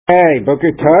Hey,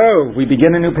 Boker Tov. We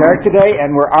begin a new parak today,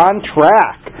 and we're on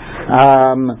track.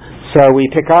 So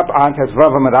we pick up on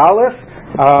Tezvav Amud Aleph,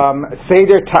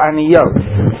 Seder Ta'aniyot.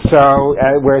 So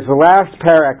whereas the last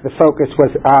parak, the focus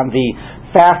was on the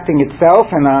fasting itself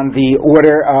and on the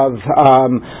order of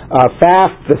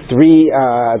fast, the three,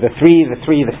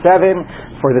 the seven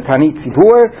for the Tanit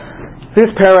Tzibur. This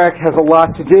parak has a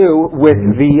lot to do with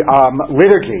the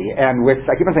liturgy and with,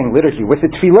 I keep on saying liturgy, with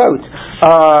the tefillot,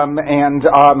 and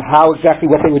how exactly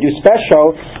what they would do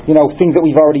special, things that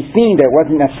we've already seen. That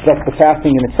wasn't necessarily the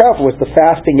fasting in itself, it was the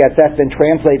fasting that's then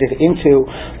translated into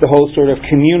the whole sort of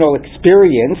communal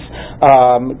experience.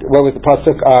 What was the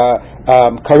pasuk?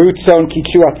 Karutzon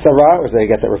kichu atzara, or did I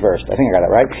get that reversed? I think I got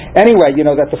that right. Anyway,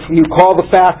 that you call the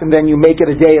fast and then you make it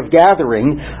a day of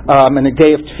gathering, and a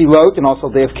day of tefillot, and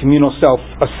also a day of communal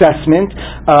self-assessment,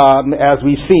 as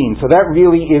we've seen. So that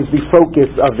really is the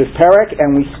focus of this parak,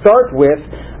 and we start with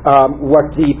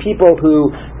what the people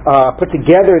who put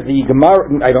together the Gemara,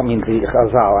 I don't mean the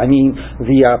Chazal, I mean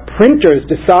the printers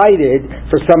decided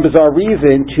for some bizarre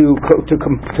reason to put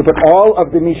all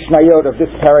of the Mishnayot of this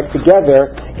parak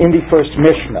together in the first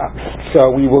Mishnah.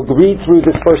 So we will read through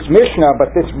this first Mishnah,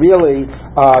 but this really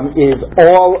is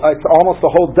it's almost the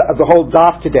whole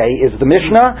daf today is the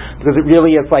Mishnah, because it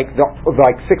really is like 6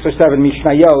 or 7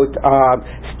 Mishnayot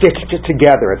stitched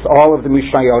together. It's all of the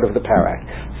Mishnayot of the parak.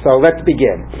 So let's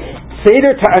begin.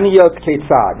 Seder Ta'aniyot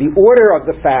Ketzad. The order of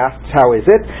the fasts, how is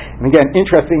it? And again,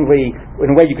 interestingly, in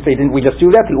a way you could say, didn't we just do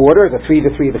that? The order, the 3,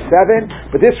 the 3, the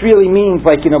 7. But this really means,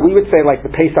 we would say, the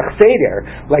Pesach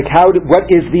Seder. What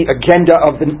is the agenda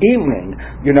of the evening?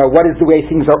 What is the way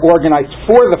things are organized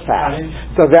for the fast?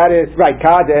 So that is, right,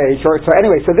 Kadesh. So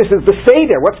anyway, so this is the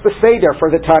Seder. What's the Seder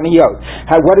for the Taniyot?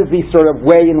 What is the sort of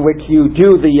way in which you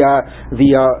do the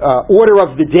order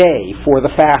of the day for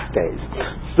the fast days?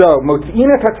 So,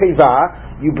 Motzi'ina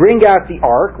Teva, you bring out the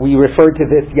ark. We referred to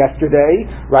this yesterday,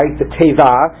 right? The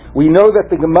Teva. We know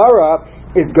that the Gemara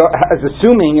is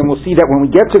assuming, and we'll see that when we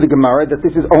get to the Gemara, that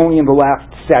this is only in the last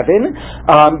 7.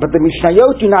 But the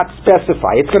Mishnayot do not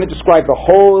specify. It's going to describe the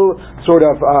whole sort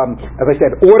of, as I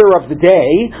said, order of the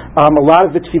day. A lot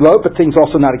of the tefillot, but things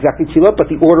also not exactly tefillot, but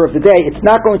the order of the day. It's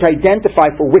not going to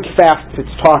identify for which fast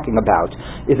it's talking about.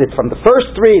 Is it from the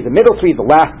first 3, the middle 3, the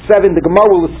last 7? The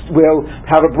Gemara will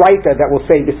have a braita that will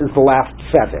say this is the last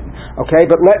 7. Okay,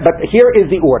 but here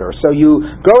is the order. So you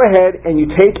go ahead and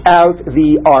you take out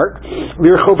the ark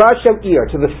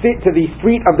to the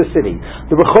street of the city.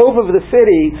 The rechov of the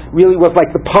city really was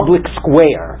like the public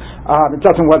square. It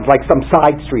doesn't want like some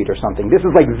side street or something. This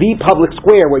is like the public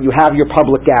square where you have your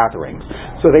public gatherings.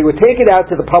 So they would take it out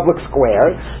to the public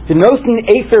square, denosin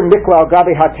efer mikla al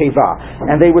gabe hateva,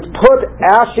 and they would put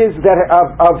ashes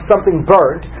of something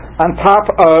burnt on top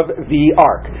of the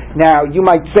ark. Now, you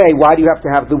might say, why do you have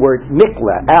to have the word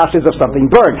mikla, ashes of something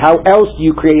burnt? How else do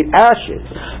you create ashes?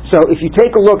 So if you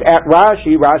take a look at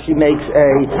Rashi makes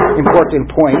an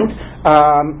important point.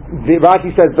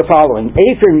 Rashi says the following: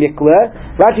 Efer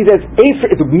mikla. Rashi says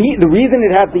the reason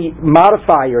it had the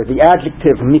modifier, the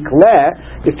adjective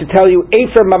mikla, is to tell you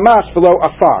Efer mamash below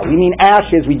afar. We mean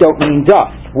ashes. We don't mean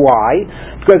dust. Why?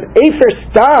 Because Efer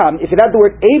stam, if it had the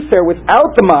word Efer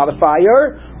without the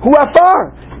modifier, hu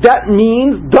afar, that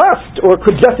means dust, or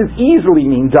could just as easily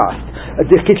mean dust.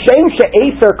 The kishem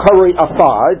she'efer karoi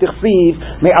afar,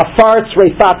 dichsiv me afar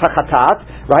tzreifat hachatat.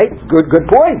 Right?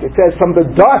 Good point. It says from the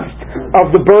dust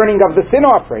of the burning of the sin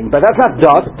offering, but that's not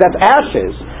dust. That's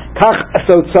ashes.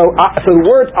 So the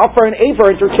words afar and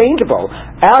efer are interchangeable.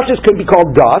 Ashes could be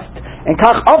called dust, and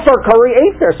kach afar karoi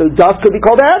efer. So dust could be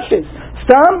called ashes.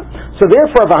 Stam. So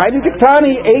therefore, v'hainu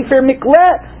diktani efer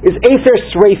mikle is efer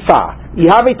sreifa.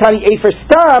 Yihavi tani efer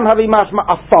stam havi mashma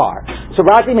afar. So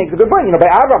Rashi makes a good point.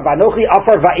 By Avram, vanochi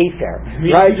afar va'efer.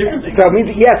 Right? So it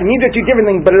means, yes, it means that two different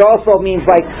things, but it also means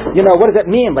what does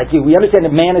that mean? We understand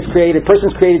that man is created, a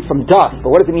person is created from dust,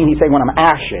 but what does it mean he's saying when I'm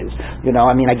ashes?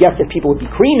 I guess if people would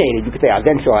be cremated, you could say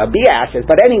eventually I'll be ashes,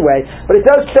 but anyway, but it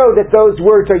does show that those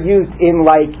words are used in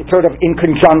in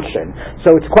conjunction.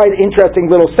 So it's quite an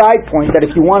interesting little side point that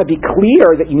if you want to be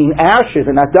clear that you mean ashes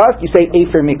and not dust, you say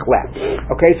efer mikle.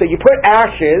 Okay, so you put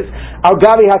ashes al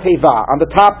gabi hateva on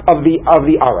the top of the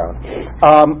aron.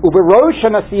 Uberosh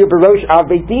hanasi uberosh av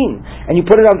beitin, and you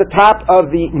put it on the top of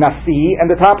the nasi and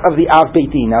the top of the av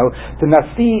beitin. Now the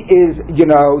nasi is again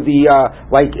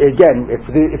if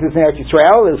it's in Eretz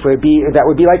Yisrael that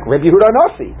would be like Rebbe Yehuda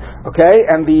Nasi. Okay,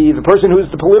 and the person who's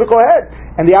the political head.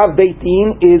 and the Av Beit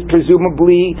Din is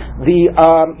presumably the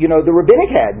rabbinic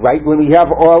head, right? When we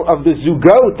have all of the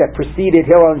Zugot that preceded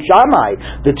Hillel and Shammai,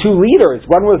 the two leaders,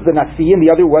 one was the Nasi and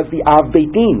the other was the Av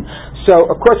Beit Din. So,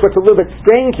 of course, what's a little bit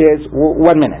strange is,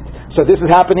 1 minute. So this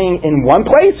is happening in one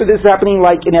place, or this is happening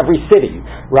like in every city,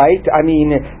 right? I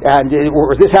mean,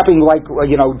 or is this happening like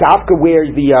Dafka, where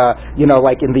the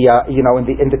like in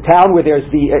the town where there's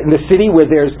in the city where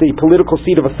there's the political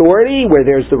seat of authority, where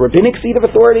there's the rabbinic seat of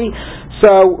authority.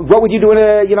 So what would you do in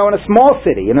a small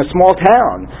city, in a small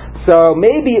town? So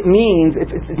maybe it means,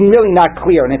 it's really not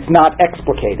clear and it's not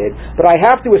explicated, but I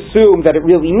have to assume that it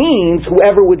really means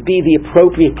whoever would be the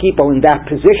appropriate people in that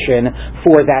position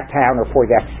for that town or for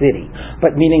that city.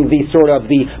 But meaning the sort of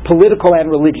the political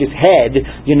and religious head,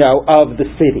 of the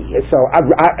city. So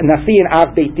Nasi and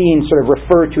Av Beit Din sort of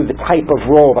refer to the type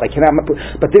of role, but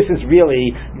this is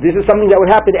something that would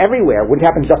happen everywhere. It wouldn't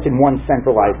happen just in one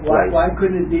centralized place. Why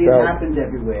couldn't it be it happens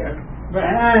everywhere?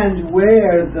 And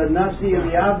where the Nasi and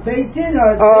the Av Beit Din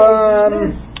are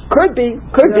could be.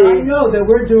 I know that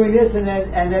we're doing this and that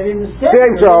in the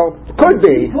Central could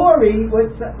be.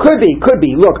 Could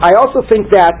be. Look, I also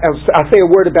think that I'll say a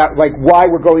word about like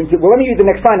why we're going to. Well, let me read the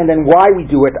next line and then why we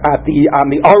do it on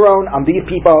the Aron, on these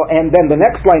people, and then the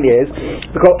next line is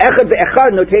because Echad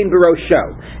ve'Echad notein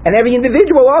b'rosho, and every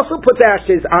individual also puts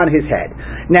ashes on his head.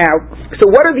 Now,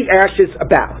 so what are the ashes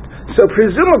about? So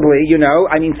presumably,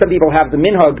 some people have the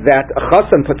minhag that a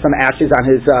chassan puts some ashes on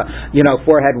his,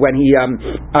 forehead when he,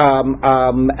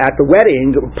 at the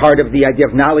wedding, part of the idea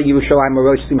of Nala Yerushalayim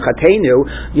Arosh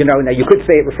Simchatenu, now you could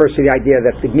say it refers to the idea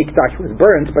that the mikdash was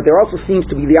burnt, but there also seems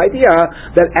to be the idea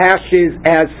that ashes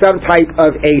as some type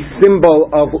of a symbol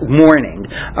of mourning.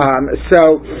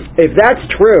 So if that's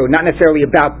true, not necessarily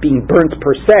about being burnt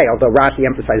per se, although Rashi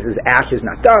emphasizes ashes,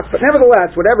 not dust, but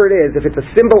nevertheless, whatever it is, if it's a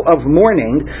symbol of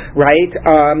mourning, right?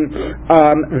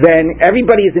 Then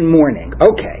everybody is in mourning.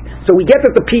 Okay, so we get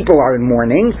that the people are in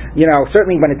mourning.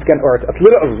 Certainly when it's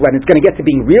going to get to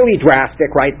being really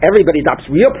drastic, right? Everybody adopts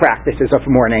real practices of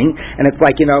mourning, and it's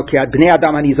like bnei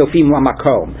adam hanizofim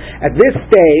lamakom. At this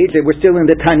stage, we're still in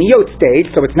the taniyot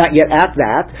stage, so it's not yet at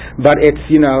that, but it's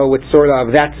it's sort of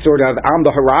on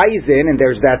the horizon, and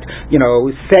there's that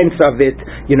sense of it,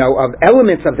 of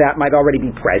elements of that might already be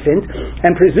present,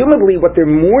 and presumably what they're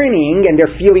mourning and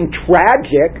they're feeling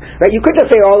tragic, right? You could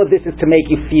just say all of this is to make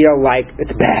you feel like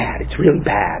it's bad, it's really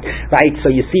bad, right?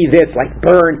 So you see this like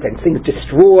burnt and things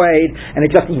destroyed, and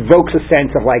it just evokes a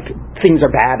sense of like things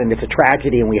are bad and it's a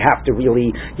tragedy and we have to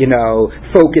really,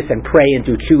 focus and pray and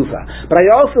do tshuva. But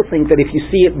I also think that if you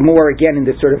see it more again in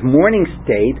this sort of mourning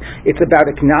state, it's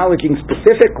about acknowledging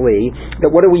specifically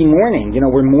that what are we mourning?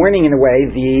 We're mourning in a way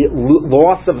the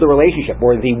loss of the relationship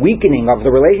or the weakening of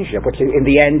the relationship, which in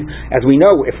the end, as we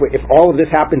know, if all of this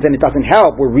happens and it doesn't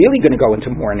help, we're really going to go into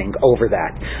mourning over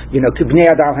that. To bnei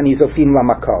adam hanizofim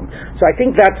lamakom. So I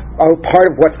think that's a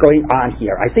part of what's going on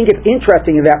here. I think it's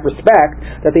interesting in that respect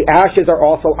that the ashes are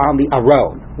also on the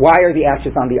Aron. Why are the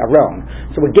ashes on the Aron?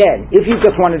 So again, if you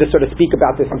just wanted to sort of speak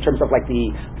about this in terms of like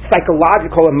the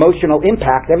psychological, emotional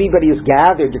impact, everybody is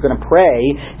gathered, you're going to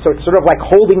pray, so it's sort of like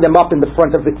holding them up in the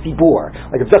front of the tzibur.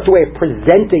 Like it's just a way of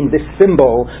presenting this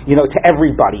symbol, to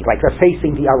everybody, like they're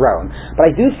facing the Aron. But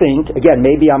I do think, again,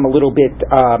 maybe I'm a little bit,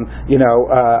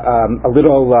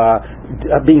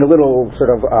 being a little sort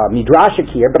of midrashic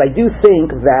here, but I do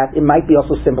think that it might be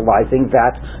also symbolizing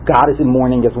that God is in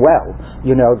mourning as well.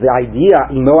 The idea,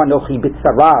 Imo Anochi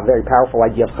B'tzara, very powerful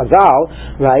idea of Chazal,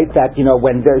 right? That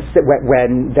when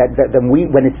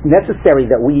it's necessary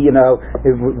that we,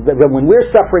 when we're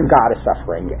suffering, God is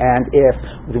suffering, and if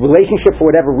the relationship for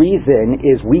whatever reason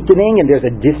is weakening and there's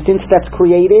a distance that's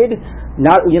created,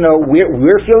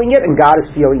 we're feeling it and God is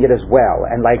feeling it as well,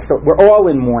 and so we're all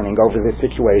in mourning over this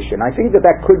situation. I think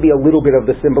that could be a little bit of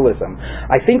the symbolism.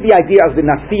 I think the idea of the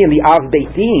Nasi and the Av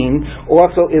Beit Din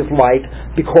also is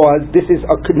because this is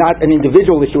not an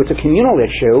individual issue, it's a communal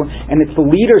issue, and it's the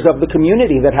leaders of the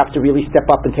community that have to really step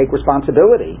up and take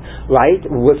responsibility, right?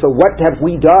 So what have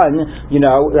we done,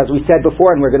 as we said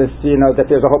before, and we're going to see, that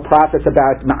there's a whole process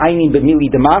about Ma'aynin B'mili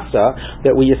Demasa,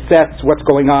 that we assess what's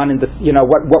going on in the,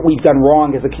 what we've done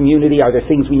wrong as a community. Are there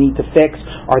things we need to fix?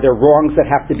 Are there wrongs that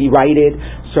have to be righted?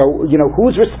 So,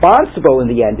 who's responsible in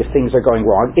the end if things are going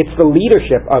wrong? It's the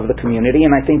leadership of the community,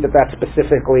 and I think that that's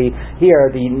specifically here,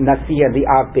 the Nasi and the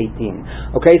Av Beit Din.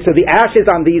 Okay, so the ashes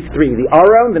on these three, the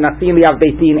Aron, the Nasi and the Av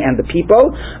Beit Din, and the people,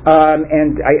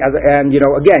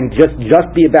 again, just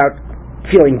be about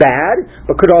feeling bad,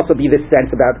 but could also be this sense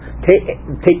about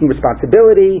taking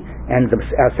responsibility and the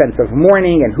sense of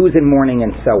mourning and who's in mourning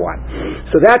and so on.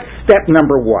 So that's step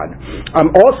number one.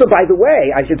 Also, by the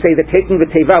way, I should say that taking the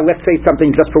teva, let's say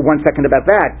something just for 1 second about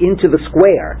that, into the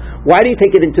square. Why do you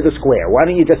take it into the square? Why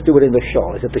don't you just do it in the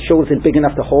shul? Is it the shul isn't big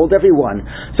enough to hold everyone?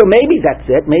 So maybe that's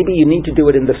it. Maybe you need to do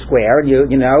it in the square,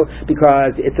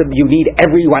 because you need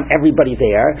everybody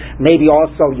there. Maybe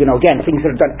also, again, things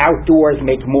that are done outdoors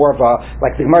make more of a,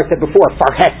 like the Gemara said before,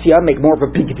 farhesia, make more of a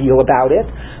big deal about it.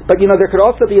 But, there could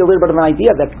also be a little bit of an idea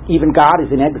that even God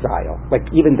is in exile. Like,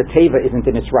 even the teva isn't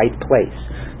in its right place.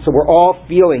 So we're all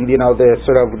feeling, the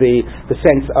sort of the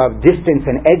sense of distance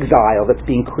and exile that's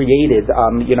being created,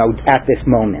 at this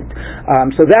moment.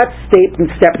 So that's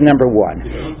step number one.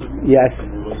 Yes.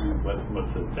 What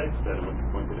the text said, what you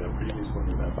pointed out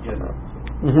previously about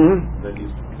Mm-hmm. that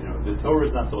the Torah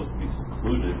is not supposed to be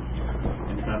secluded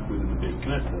and trapped within the big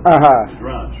Knesset, the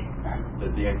Drash. That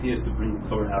the idea is to bring the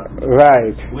Torah out into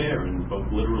the square, and both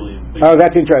literally and figuratively. Oh,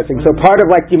 that's interesting. So part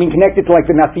of, connected to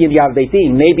the Nasi and the Av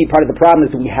Beitin, maybe part of the problem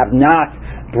is that we have not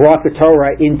brought the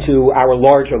Torah into our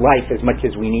larger life as much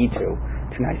as we need to.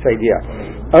 It's a nice idea.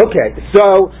 Okay,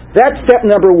 so that's step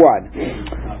number one.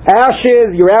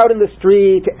 Ashes, you're out in the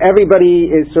street, everybody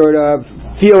is sort of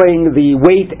feeling the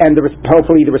weight and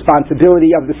hopefully the responsibility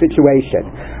of the situation.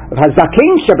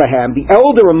 Hazakin Shebahem, the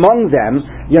elder among them,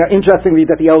 interestingly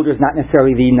that the elder is not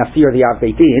necessarily the Nasi or the Av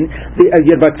Beitin,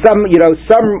 but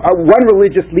one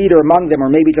religious leader among them,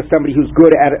 or maybe just somebody who's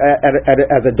good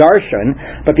as a darshan,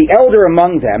 but the elder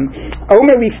among them,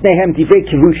 Omer Lifnehem Divrei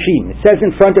Kivushim, it says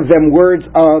in front of them words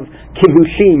of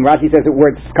kivushim. Rashi says it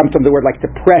comes from the word like to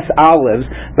press olives,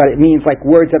 but it means like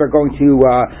words that are going to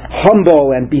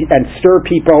humble and stir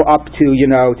people up to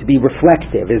be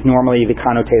reflective is normally the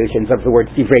connotations of the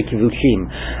word divrei kivushim.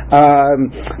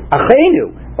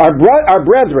 Achenu, our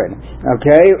brethren.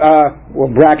 Okay, we'll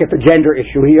bracket the gender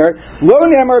issue here. Lo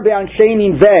nemar be'anshei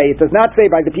Ninveh. It does not say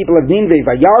by the people of Ninveh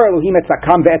vayar Elohim et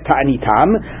tzakam ve'et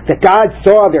ta'anitam that God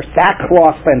saw their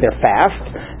sackcloth and their fast.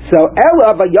 So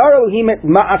Ela vayar Elohim et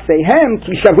ma'asehem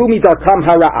ki shavu midarkam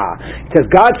hara'ah. It says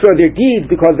God saw their deeds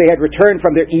because they had returned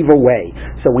from their evil way.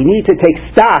 So we need to take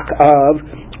stock of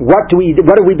what have we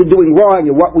been doing wrong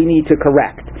and what we need to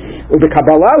correct. The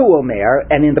Kabbalah Omer,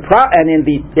 and in the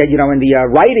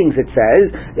writings it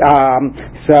says,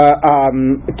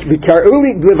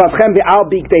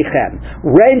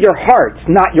 rend your hearts,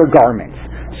 not your garments.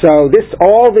 So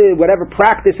whatever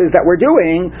practices that we're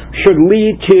doing should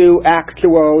lead to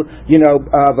actual,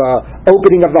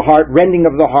 opening of the heart, rending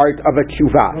of the heart of a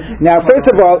tshuva. Now, first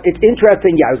of all, it's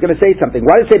interesting. Yeah, I was going to say something.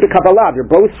 Why does it say the Kabbalah? They're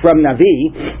both from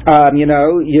Navi.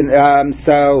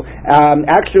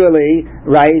 Actually,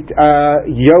 right?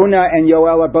 Yonah and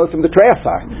Yoel are both from the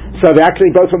Treyasar. So they're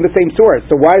actually both from the same source.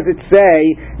 So why does it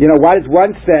say? Why does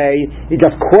one say he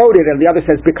just quoted and the other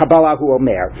says b'Kabbalah hu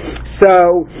omer?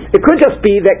 So it could just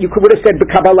be that you would have said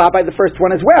b'Kabbalah by the first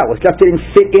one as well. It just didn't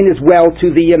fit in as well to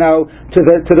the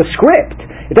to the script.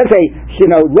 It doesn't say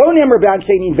lo nemer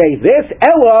b'anshei Ninveh this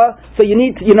Ella. So you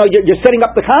need you're setting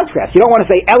up the contrast. You don't want to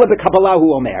say Ella b'Kabbalah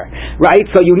hu omer, right?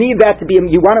 So you need that to be.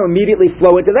 You want to immediately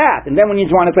flow into that, and then when you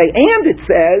want to say and it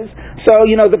says so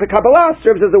the Kabbalah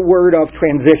serves as a word of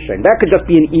transition. That could just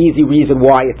be an easy reason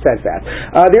why it says that.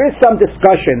 There is some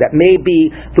discussion that maybe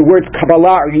the words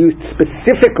Kabbalah are used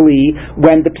specifically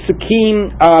when the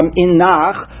psukim in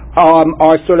Nach are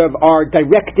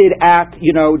directed at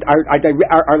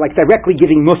are like directly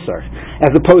giving musar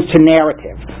as opposed to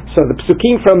narrative. So the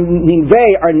psukim from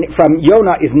Ninveh from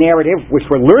Yonah is narrative, which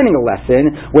we're learning a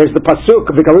lesson, whereas the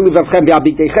pasuk v'galu livavchem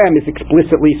be'abigdeichem is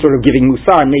explicitly sort of giving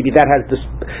musar. And maybe that has this,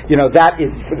 that is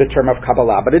the term of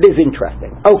Kabbalah, but it is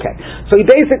interesting. Okay, so he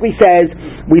basically says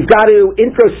we've got to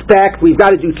introspect, we've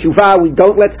got to do tshuva.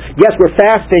 Yes, we're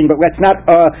fasting, but let's not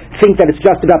think that it's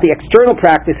just about the external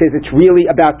practices. It's really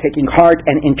about taking heart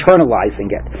and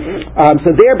internalizing it.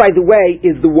 So there, by the way,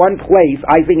 is the one place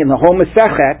I think in the whole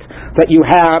Masechet that you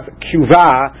have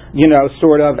tshuva,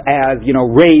 sort of as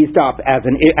raised up as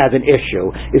an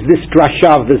issue. Is this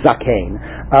drasha of the zaken?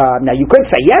 Now you could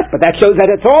say yes, but that shows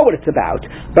that it's all what it's about.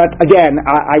 But again,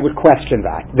 I would question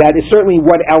that. That is certainly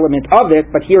one element of it,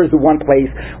 but here is the one place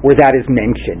where that is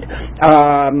mentioned.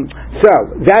 So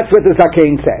that's what the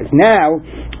zaken says. Now,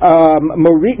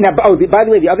 by the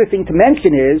way, the other thing to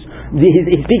mention is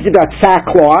he speaks about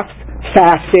sackcloth,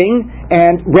 fasting,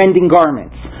 and rending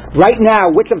garments. Right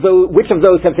now, which of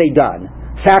those have they done?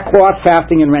 Sackcloth,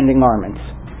 fasting, and rending garments.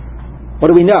 What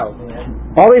do we know?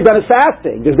 All they've done is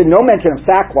fasting. There's been no mention of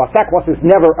sackcloth. Sackcloth is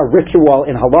never a ritual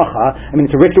in halacha. I mean,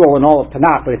 it's a ritual in all of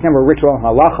Tanakh, but it's never a ritual in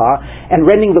halacha. And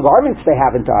rending the garments they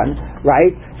haven't done,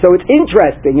 right? So it's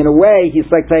interesting, in a way, he's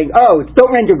like saying,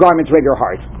 don't rend your garments, rend your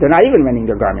hearts. They're not even rending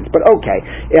their garments, but okay.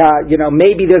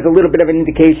 Maybe there's a little bit of an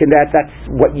indication that that's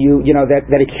what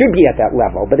that it should be at that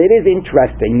level. But it is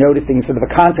interesting, noticing sort of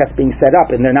a contest being set up,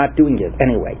 and they're not doing it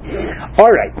anyway. All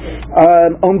right.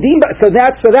 So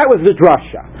that was the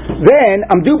drasha. Then,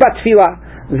 Amdu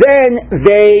Batfila. Then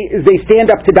they stand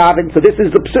up to daven. So this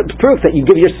is the proof that you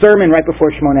give your sermon right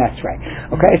before Shemona Esrei.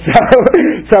 Okay,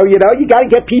 so you got to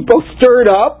get people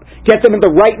stirred up, get them in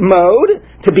the right mode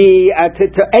to be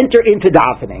to enter into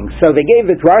davening. So they gave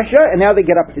the drasha, and now they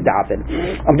get up to daven.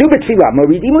 Amdu b'tfilah,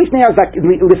 moridim l'snei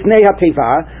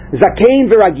hateva, zakein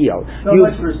v'ragil. So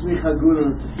much for smicha gula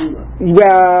and tefillah.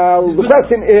 Well, the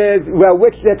question is,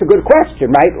 that's a good question,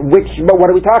 right? But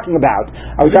what are we talking about?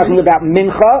 Are we talking about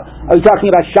mincha? Are we talking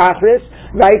about shachris?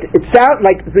 Right? It sounds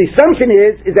like the assumption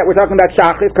is that we're talking about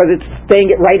shachris because it's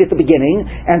saying it right at the beginning,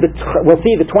 and we'll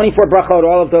see the 24 brachot.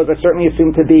 All of those are certainly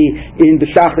assumed to be in the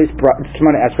shachris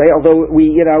Shemona Esrei. Although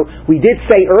we did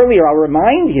say earlier, I'll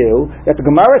remind you that the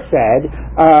Gemara said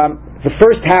the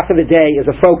first half of the day is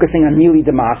a focusing on Mili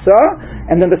Demasa,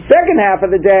 and then the second half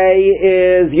of the day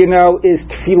is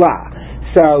tefillah.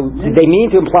 So, did they mean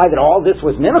to imply that all this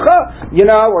was mincha,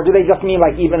 or do they just mean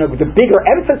like even the bigger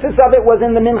emphasis of it was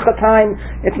in the mincha time?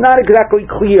 It's not exactly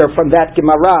clear from that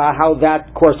Gemara how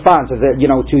that corresponds to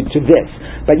this.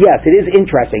 But yes, it is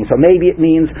interesting. So maybe it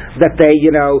means that they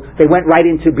went right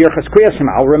into Birchas Kriyas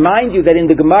Shema. I'll remind you that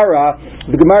in the Gemara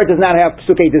does not have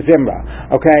Psukei de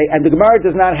Zimra, okay, and the Gemara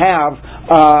does not have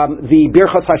the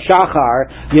Birchas HaShachar,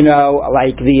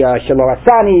 like the Shiloh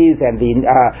Hasanis and the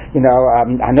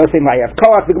Anosim Layav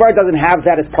Koach. The Gemara doesn't have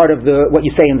that as part of what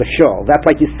you say in the shul. That's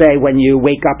like you say when you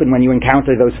wake up and when you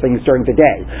encounter those things during the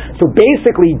day. So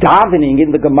basically, davening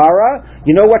in the Gemara,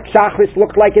 you know what Shachris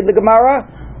looked like in the Gemara?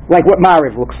 Like what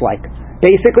Mariv looks like.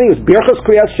 Basically, it was Birchas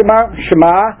Kriyas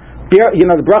Shema.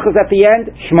 The brachas at the end,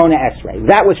 Shemona Esrei.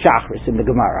 That was Shachris in the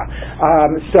Gemara.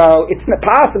 So it's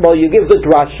possible you give the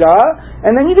drasha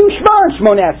and then you do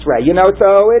Shemona Esrei.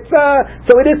 So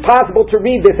it is possible to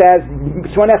read this as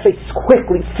Shemona Esrei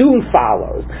soon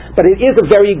follows. But it is a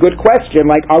very good question.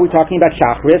 Like, are we talking about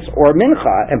Shachris or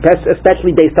Mincha? And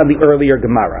especially based on the earlier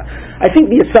Gemara. I think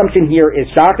the assumption here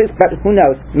is Shachris, but who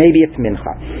knows? Maybe it's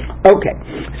Mincha. Okay,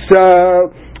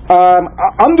 so.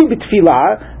 Amdu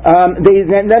b'tfilah,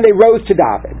 then they rose to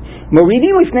daven.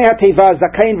 Moridim l'snei hateva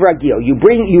zakain v'ragil. You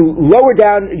bring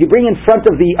in front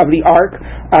of the ark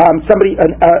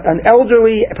an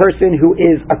elderly person who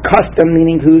is accustomed,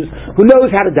 meaning who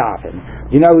knows how to daven.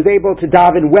 Who's able to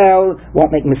daven well,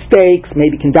 won't make mistakes,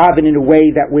 maybe can daven in a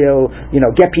way that will,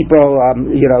 get people,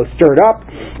 stirred up.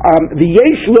 The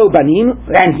yesh lo banim,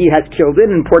 and he has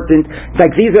children. Important. It's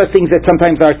like these are things that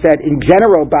sometimes are said in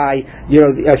general by,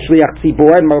 a shliach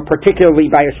tzibur, and more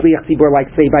particularly by a shliach tzibur, like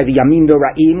say by the yamin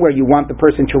dora'im, where you want the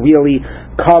person to really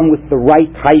come with the right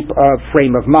type of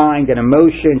frame of mind and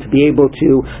emotion to be able to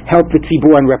help the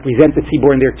tzibur and represent the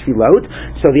tzibur in their tefillot.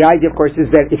 So the idea, of course,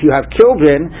 is that if you have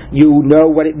children, you know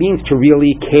what it means to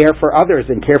really care for others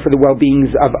and care for the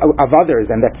well-beings of others,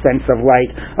 and that sense of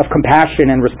compassion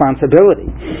and responsibility.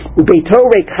 Ubeito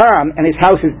rekam, and his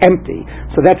house is empty.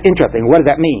 So that's interesting. What does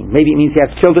that mean? Maybe it means he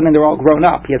has children and they're all grown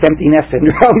up. He has empty nest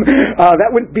syndrome.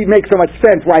 That wouldn't make so much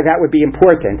sense why that would be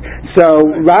important.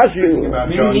 So Rashi,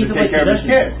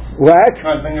 what?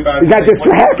 Is that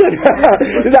distracted?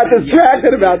 Is that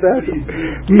distracted about that?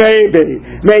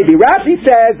 Maybe. Rashi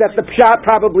says that the pshat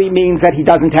probably means that he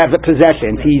doesn't have the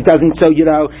possessions. He doesn't. So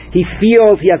he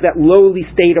feels he has that lowly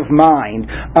state of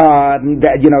mind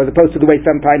that as opposed to the way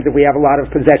sometimes if we have a lot of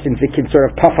possessions it can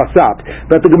sort of puff us up.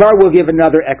 But the Gemara will give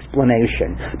another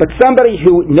explanation. But somebody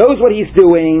who knows what he's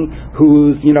doing,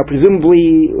 who's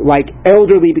presumably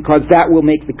elderly, because that will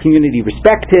make the community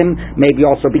respect him. Maybe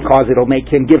also because it'll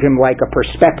give him a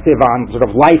perspective on sort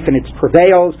of life and its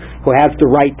travails. Who has the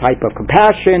right type of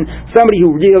compassion. Somebody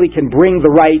who really can bring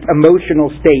the right emotional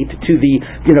state to the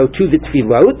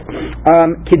tefillot.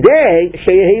 Kidei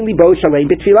sheyehi libo shalem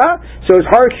b'tfilah. So his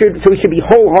heart he should be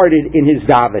wholehearted in his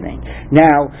davening.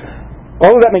 Now,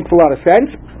 all of that makes a lot of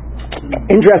sense.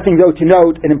 Interesting, though, to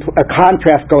note a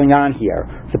contrast going on here.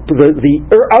 The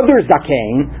other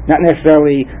Zakein, not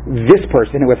necessarily this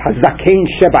person, it was Hazakein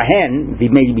Shebahen,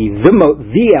 maybe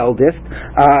the eldest,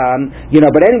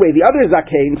 but anyway, the other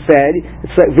Zakein said,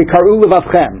 V'karu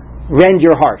levavchem, rend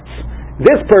your hearts.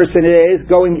 This person is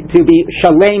going to be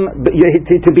shalem,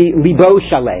 to be libo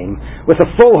shalem, with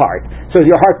a full heart. So is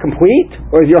your heart complete,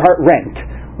 or is your heart rent?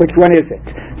 Which one is it?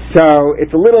 So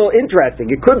it's a little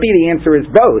interesting. It could be the answer is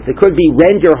both. It could be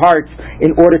rend your hearts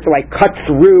in order to cut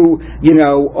through,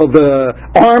 the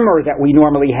armor that we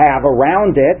normally have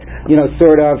around it,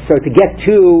 so to get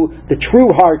to the true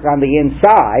heart on the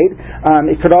inside.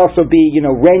 It could also be,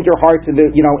 rend your hearts in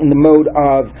the mode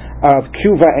of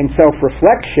tshuva and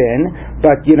self-reflection.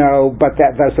 But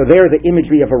so there the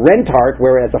imagery of a rent heart,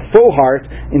 whereas a full heart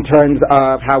in terms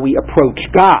of how we approach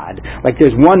God. Like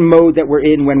there's one mode that we're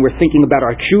in when we're thinking about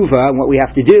our tshuva and what we have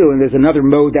to do, and there's another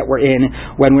mode that we're in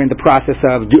when we're in the process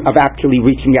of actually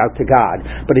reaching out to God.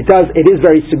 But it is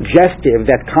very suggestive,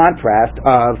 that contrast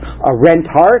of a rent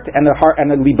heart and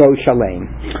a libo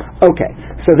shalem. Okay,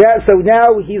 so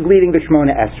now he's leading the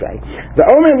Shemona Esrei. The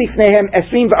Omer lifnehem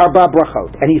esrim v'arba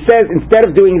brachot, and he says instead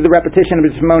of doing the repetition of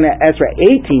the Shemona Esrei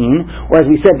 18, or as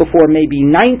we said before, maybe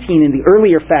 19 in the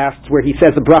earlier fasts where he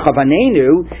says the bracha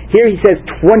vanenu, here he says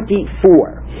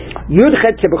 24. Yud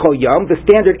Chet Shebechol Yom, the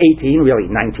standard 18, really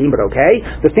 19, but okay,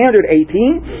 the standard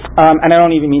 18, and I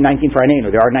don't even mean 19 for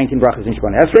Anenu, there are 19 brachas in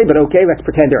Shemona Esrei, but okay, let's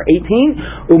pretend there are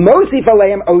 18. Umosif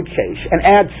Aleim Od Sheish, and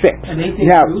add 6.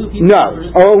 Now, no,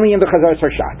 only in the Chazar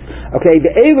Sarshat. Okay,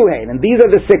 the Eluhain, and these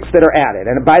are the 6 that are added.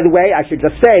 And by the way, I should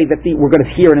just say that we're going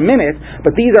to hear in a minute,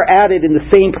 but these are added in the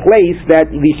same place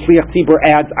that the Shliach Tzibur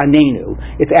adds Anenu.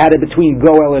 It's added between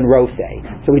Goel and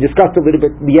Rofei. So we discussed a little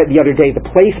bit the other day the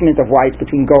placement of why it's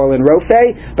between Goel and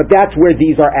Rofei, but that's where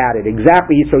these are added.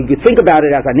 Exactly, so you could think about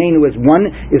it as Anenu is one,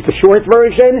 is the short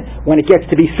version. When it gets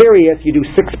to be serious, you do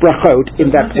 6 brachot in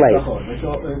that place.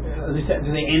 Do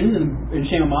they end in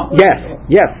Shem HaMalchus?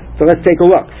 Yes. So let's take a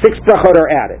look. 6 brachot are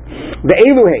added. The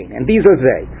Eluhain, and these are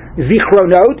they.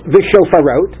 Zichronot, the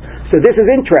Shofarot. So this is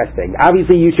interesting.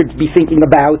 Obviously, you should be thinking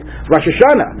about Rosh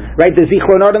Hashanah, right? The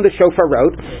Zichronot and the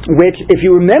Shofarot, which, if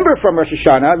you remember from Rosh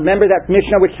Hashanah, remember that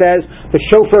Mishnah which says the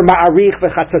Shofar Ma'arich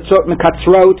v'Chatzatzot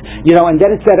Mekatzrot, and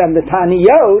then it said on the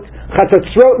Taniyot,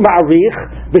 Chatzatzrot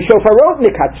Ma'arich, the Shofarot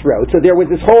Mekatzrot. So there was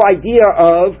this whole idea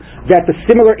of that the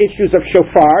similar issues of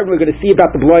shofar, and we're going to see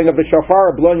about the blowing of the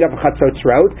shofar or blowing of a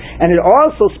Chatzatzrot, and it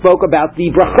also spoke about the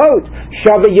brachot.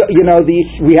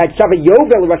 We had Shava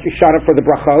Yovel Rosh Hashanah for the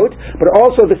brachot, but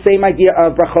also the same idea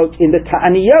of brachot in the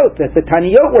Ta'aniyot, that the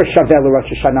Ta'aniyot were Shavel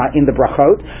Rosh Hashanah in the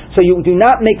brachot. So you do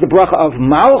not make the bracha of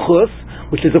Malchus,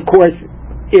 which is of course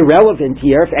irrelevant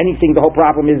here. If anything, the whole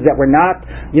problem is that we're not,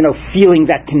 feeling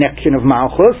that connection of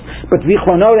Malchus. But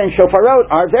Zichronot and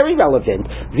Shofarot are very relevant.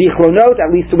 Zichronot,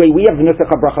 at least the way we have the Nusach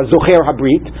HaBracha, Zocher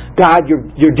HaBrit, God,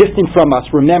 you're distant from us,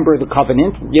 remember the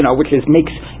covenant, which is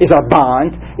our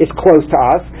bond, is close to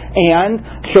us. And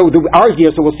so our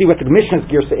girsa, we'll see what the Mishnah's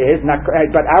girsa is,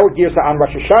 but our girsa on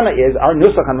Rosh Hashanah is, our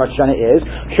Nusach on Rosh Hashanah is,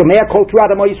 Shomea Kol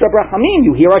Tuad Amo Yisrael Brachamim,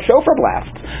 you hear our shofar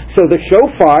blast. So the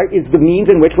shofar is the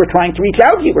means in which we're trying to reach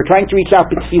out here. We're trying to reach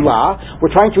out to Tfilah.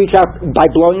 We're trying to reach out by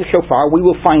blowing the shofar. We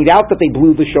will find out that they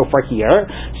blew the shofar here.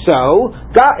 So,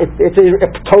 God,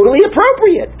 it's totally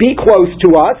appropriate. Be close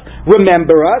to us.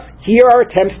 Remember us. Here are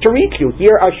attempts to reach you.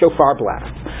 Here are shofar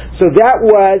blasts. So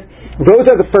those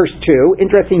are the first 2.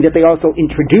 Interesting that they also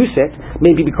introduce it,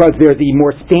 maybe because they're the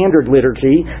more standard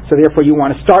liturgy, so therefore you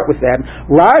want to start with them.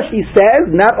 Rashi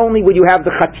says, not only would you have the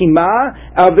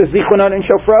Chatimah of the Zichronot and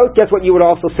Shofarot, guess what you would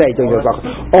also say during those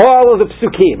all of the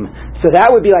Psukim. So that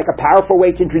would be like a powerful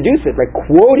way to introduce it, right?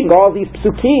 Quoting all these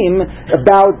Psukim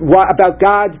about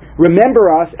God, remember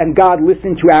us, and God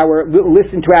listen to our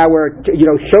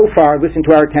shofar, listen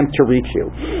to our attempt to reach you.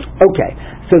 Okay,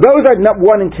 so those are 1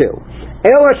 and 2.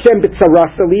 El Hashem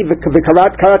b'tzarasali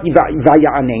v'karat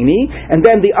v'ya'aneni, and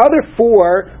then the other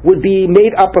 4 would be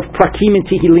made up of prakim and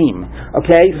tehillim.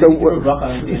 Okay, so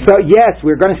yes,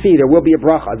 we're going to see there will be a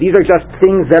bracha. These are just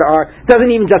things that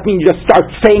doesn't even just mean you just start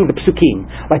saying the psukim.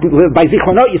 Like by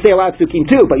Zichronot you say a lot of psukim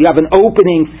too, but you have an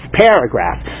opening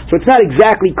paragraph, so it's not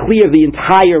exactly clear the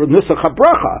entire nusach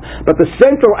habracha. But the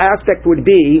central aspect would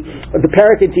be the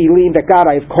parak and tehillim that God,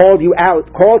 I have called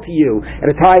to you at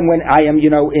a time when I am,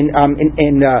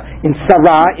 in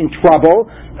sarah, in trouble,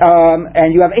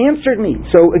 and you have answered me.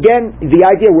 So again, the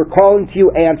idea, we're calling to you,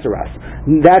 answer us.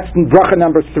 That's bracha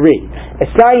number 3.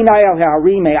 I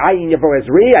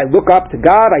look up to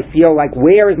God. I feel like,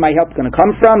 where is my help going to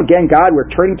come from? Again, God, we're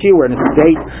turning to you. We're in a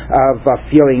state of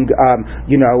feeling,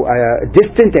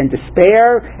 distant and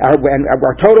despair.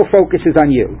 Our total focus is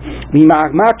on you.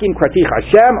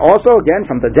 Also, again,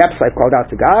 from the depths, I've called out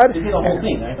to God. The whole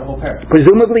thing, right? The whole parak.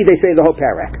 Presumably they say the whole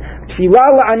parak. Tfilah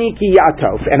la'ani ki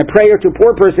ya'atof, and a prayer to a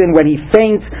poor person when he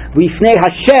faints, v'ifnei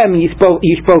Hashem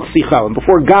yishpoch sicho, and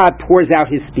before God pours out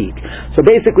his speech. So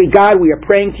basically, God, we are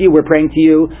praying to you, we're praying to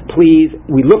you, please,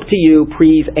 we look to you,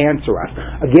 please answer us.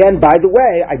 Again, by the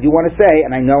way, I do want to say,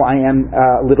 and I know I am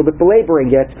a little bit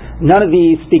belaboring it, none of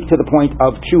these speak to the point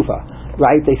of tshuva.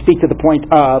 Right? They speak to the point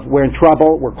of, we're in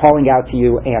trouble, we're calling out to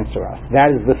you, answer us.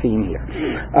 That is the theme here.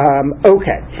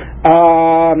 Okay.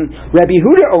 Rabbi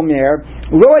Yehuda Omer,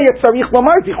 you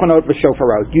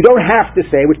don't have to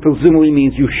say, which presumably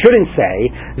means you shouldn't say,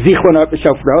 zichronot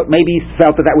v'shofarot. Maybe he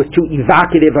felt that was too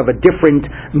evocative of a different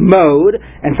mode,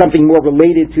 and something more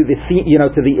related to the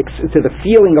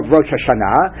feeling of Rosh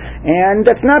Hashanah, and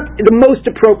that's not the most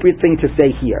appropriate thing to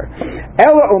say here.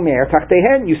 Ela Omer,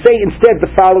 tachtehen, you say instead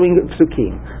the following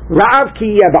psukim. Ra'av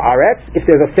ki yeh ba'aretz, if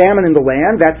there's a famine in the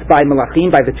land, that's by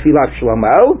Malachim, by the Tefillah of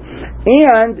Shlomo,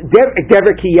 and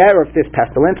Dever ki yeh, or if there's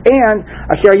pestilence, and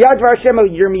Asher Yadvar Hashem el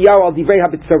Yirmiyahu al Divrei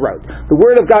HaBitzarot. The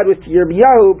word of God was to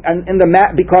Yirmiyahu and in the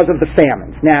because of the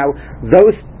famines. Now,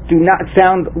 those do not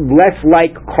sound less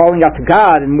like calling out to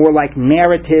God and more like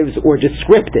narratives or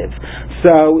descriptives.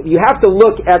 So you have to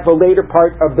look at the later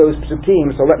part of those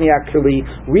psukim. So let me actually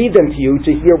read them to you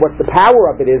to hear what the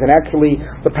power of it is, and actually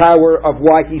the power of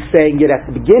why he's saying it at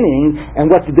the beginning,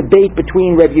 and what's the debate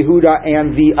between Reb Yehuda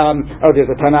and the there's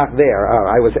a Tanakh there.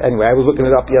 I was looking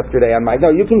it up yesterday on my.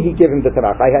 No, you can give him the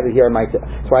Tanakh. I had it here on my.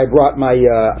 So I brought my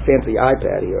fancy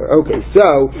iPad here. Okay,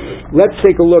 so let's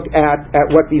take a look at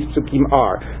what these psukim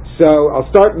are. So I'll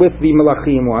start with the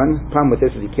Malachim one. The problem with this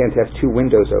is you can't have two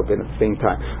windows open at the same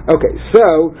time. Okay,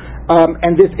 so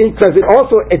and this because it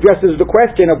also addresses the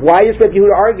question of why is Reb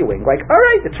Yehuda arguing? Like, all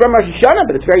right, it's from Rosh Hashanah,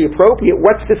 but it's very appropriate.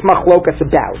 What's this machlokas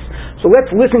about? So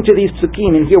let's listen to these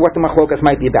psukim and hear what the machlokas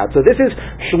might be about. So this is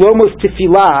Shlomo's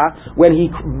tefillah when he,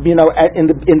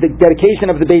 in the dedication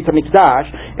of the Beit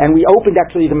HaMikdash, and we opened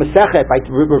actually the Masechet by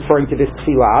referring to this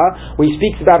tefillah, where he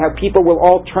speaks about how people will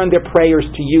all turn their prayers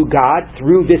to you, God,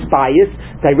 through this bias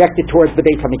directed towards the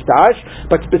Beit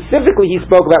HaMikdash. But specifically, he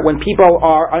spoke about when people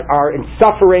are in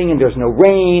suffering and there's no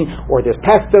rain, or there's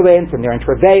pestilence and they're in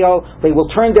travail, they will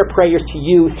turn their prayers to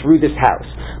you through this house.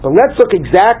 But let's look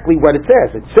exactly what it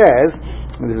says. It says,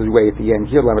 this is way at the end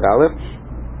here, Lamed Aleph,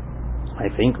 I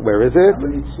think, where is it?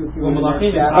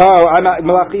 I'm at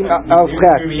Malachim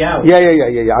al-Chet. Yeah.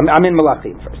 I'm in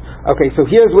Malachim first. Okay, so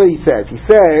here's what he says. He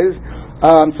says,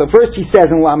 so first he says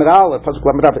in Lamed Aleph,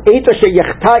 Eita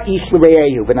sheyechta ish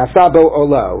l're'ehu v'nasa bo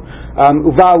olo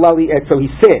uval lali et, so he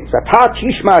sins. Ata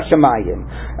tishma shamayim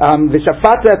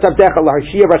v'shafata et avdecha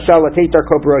l'harshia rasha l'teit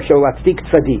darko b'rosho l'tzdik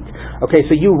tzadik. Okay,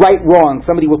 so you right wrong,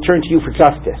 somebody will turn to you for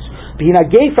justice. When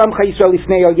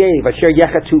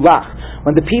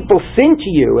the people sin to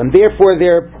you, and therefore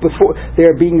they're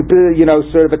being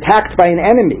sort of attacked by an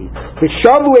enemy, they'll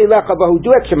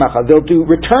do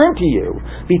return to you.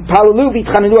 They'll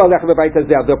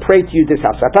pray to you this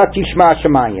house.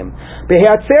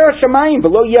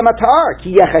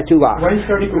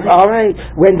 All right,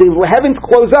 when the heavens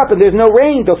close up and there's no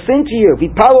rain, they'll sin to you.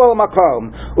 And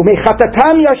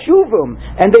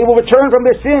they will return from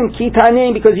their sin,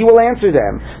 because you will answer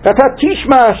them. When the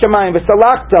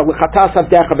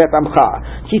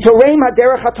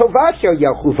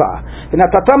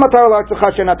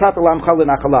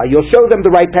you'll show them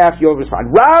the right path, you'll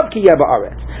respond. Rav kiyeh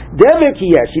ba'aretz, Dever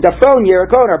kiyeh, shidafon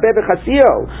yerakon, arbeh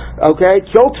b'chasio. Okay,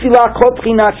 kol tfilah kol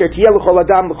tchina asher tiyeh l'chol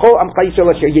adam l'chol amcha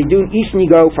yisrael asher yedun ish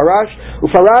nigo farash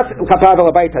ufarat l'kapav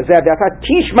al habayit hazeh v'ata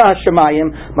tishma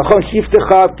hashamayim machon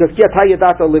shiftecha k'fiyat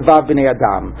hayadato levav b'nei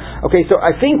adam. Okay, so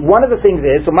I think one of the things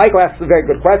is, so Michael asks a very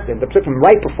good question. The psukim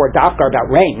right before Dafka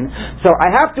about rain. So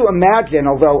I have to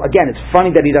imagine, although again it's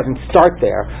funny that he doesn't start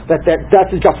there, that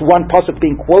is just one pasuk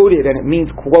being quoted, and it means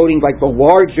quoting like the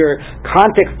larger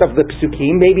context of the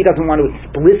psukim. Maybe he doesn't want to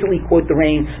explicitly quote the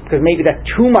rain because maybe that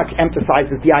too much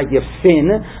emphasizes the idea of sin.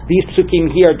 These psukim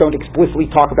here don't explicitly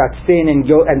talk about sin, and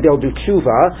they'll do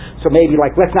tshuva. So maybe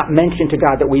like let's not mention to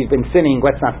God that we've been sinning.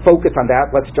 Let's not focus on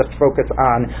that. Let's just focus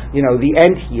on the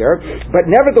end here. But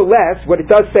nevertheless, what it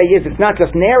does say is it's not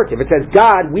just narrative. It says,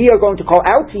 God, we are going to call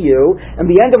out to you, and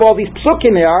the end of all these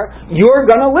psukim there, you're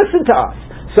going to listen to us.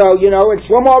 So, and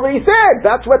Shlomo already said,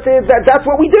 that's what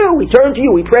we do. We turn to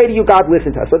you, we pray to you, God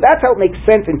listen to us. So that's how it makes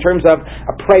sense in terms of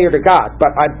a prayer to God.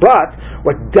 But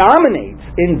what dominates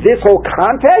in this whole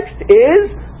context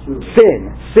is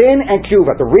sin and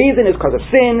tshuva. The reason is because of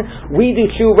sin, we do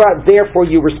tshuva, therefore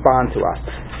you respond to us.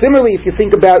 similarly, if you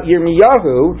think about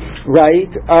Yirmiyahu,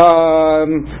 right?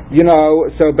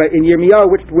 But in Yirmiyahu,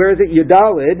 where is it?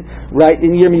 Yudalid, right?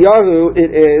 In Yirmiyahu,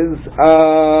 it is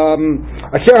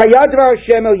Asher Hayad Dvar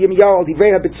Hashem El Yirmiyahu Al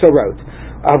Divrei HaBitzorot.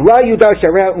 So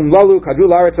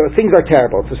things are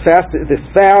terrible. It's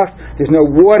fast. There's no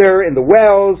water in the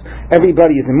wells.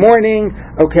 Everybody is in mourning.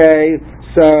 Okay.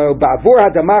 So ba'avur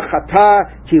hadamah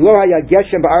chata ki lo haya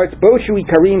geshem ba'aretz boshu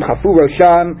ikarim chafu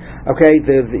rosham. Okay.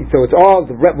 So it's all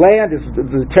the land. Is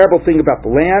the terrible thing about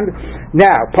the land.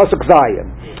 Now pasuk zayin.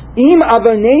 Im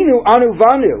avonenu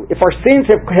anuvanu. If our sins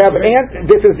have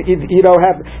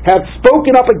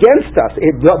spoken up against us.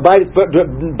 By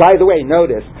the way,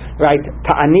 notice. Right,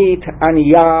 ta'anit,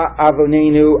 aniya,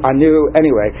 avonenu, anu.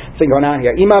 Anyway, thing going on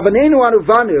here. Im avonenu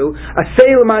anuvanu,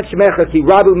 asay l'man shemecha ki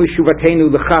rabu mishuvatenu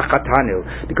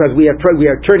l'chachatanu. Because we are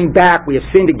turning back, we have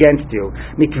sinned against you.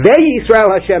 Mikvei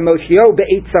Yisrael Hashem Moshio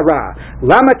be'et tzara.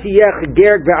 Lama tiyech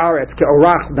gerg be'aretz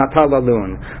ke'orach natal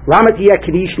alun. Lama tiyech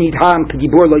kedish nidham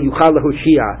kegibor lo yuchal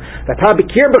lehoshia. V'ata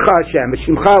b'kir b'cha Hashem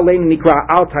v'shimcha aleinu nikra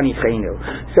al tanichenu.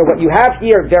 So what you have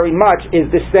here very much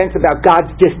is this sense about God's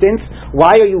distance.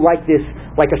 Why are you like this,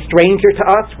 like a stranger to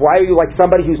us? Why are you like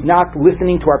somebody who's not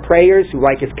listening to our prayers, who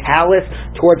like is callous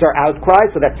towards our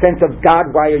outcry? So that sense of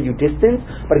God, why are you distant?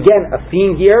 But again, a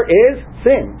theme here is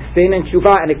sin and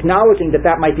tshuva, and acknowledging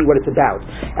that might be what it's about.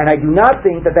 And I do not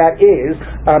think that is,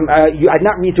 I'd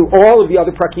not read through all of the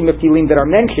other prakim of Tehillim that are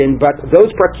mentioned, but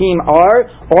those prakim are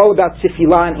all about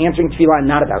tefillah and answering tefillah and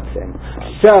not about sin.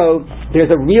 So, there's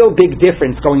a real big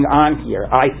difference going on here,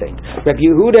 I think. Rabbi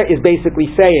Yehuda is basically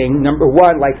saying, number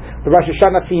one, like, the Rosh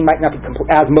Hashanah theme might not be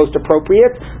as most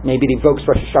appropriate, maybe it evokes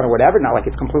Rosh Hashanah or whatever, not like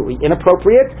it's completely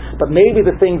inappropriate, but maybe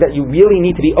the thing that you really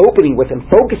need to be opening with and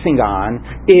focusing on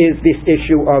is this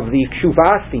issue of the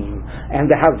Shuvah theme, and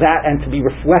to have that, and to be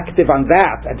reflective on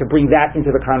that, and to bring that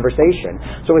into the conversation.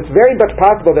 So it's very much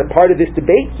possible that part of this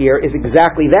debate here is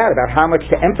exactly that, about how much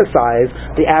to emphasize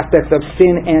the aspects of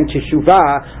sin and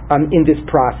Teshuvah in this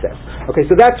process. Okay,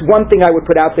 so that's one thing I would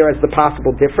put out there as the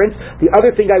possible difference. The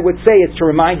other thing I would say is to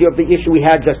remind you of the issue we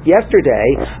had just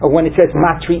yesterday, when it says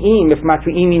matri'im. If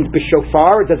matri'im means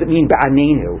b'shofar, does it mean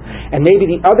ba'anenu? And maybe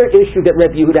the other issue that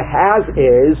Rebbe Yehuda has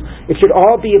is, it should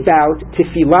all be about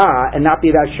tefillah and not be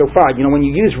about shofar. You know, when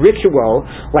you use ritual,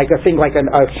 like a thing like a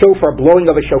shofar, blowing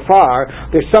of a shofar,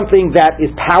 there's something that is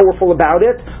powerful about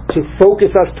it, to focus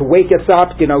us, to wake us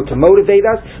up, to motivate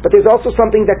us, but there's also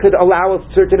something that could allow a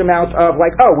certain amount of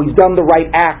like, oh, we've done the right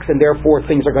acts and therefore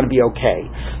things are going to be okay.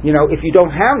 If you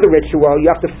don't have the ritual, you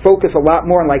have to focus a lot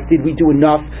more on like, did we do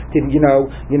enough? Did,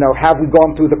 have we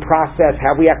gone through the process?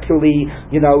 Have we actually,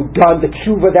 done the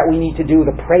tshuva that we need to do,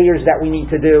 the prayers that we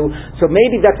need to do? So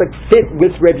maybe that's a fit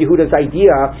with Reb Yehuda's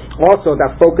idea also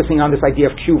about focusing on this idea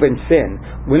of tshuva and sin.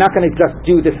 We're not going to just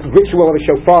do this ritual of a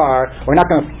shofar. We're not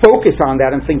going to focus on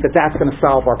that and think that that's going to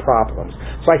solve our problems.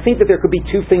 So I think that there could be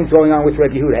two things going on with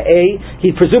Reb Yehuda. A,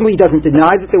 he presumably doesn't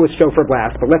deny that there was shofar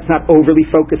blast, but let's not overly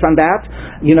focus on that.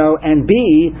 And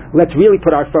B, let's really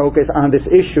put our focus on this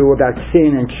issue about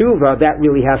sin and tshuva. That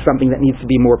really has something that needs to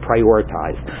be more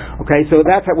prioritized. Okay, so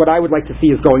that's what I would like to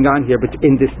see is going on here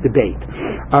in this debate.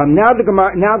 Now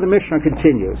the Mishnah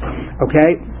continues.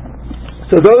 Okay.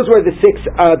 So those were the six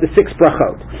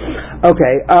brachot.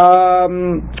 Okay,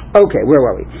 where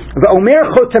were we? V'omer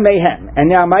chotamehem. And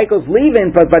now Michael's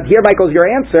leaving, but here Michael's your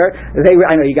answer.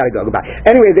 I know you got to go. Goodbye.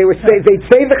 Anyway, they'd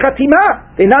say the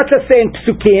chatimah. They're not just saying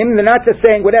psukim. They're not just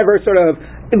saying whatever sort of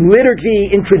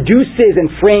liturgy introduces and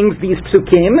frames these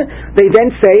psukim. They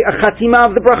then say a chatimah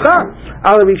of the bracha.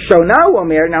 Al Rishona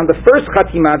Omer. Now the first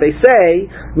chatimah they say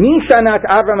Mishanat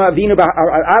Avram Avinu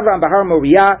Avram Bahar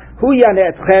Moriah Hu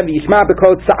Yaneh Etchem Yishma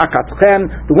Bekot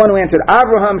Sa'akatchem. The one who answered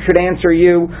Avraham should answer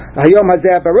you. Hayom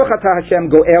Hazeh Baruch Atah Hashem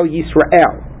Goel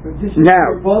Yisrael.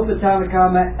 Now, both the Tanna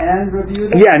Kamma and Reb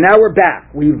Yehuda? Yeah, now we're back.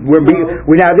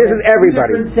 Now this is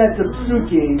everybody. Two different sets of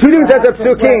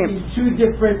psukim. Two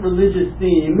different religious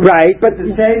themes. Right, but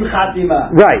the same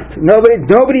chatimah. Right.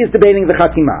 Nobody is debating the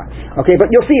chatimah. Okay,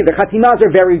 but you'll see the chatimahs are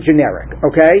very generic.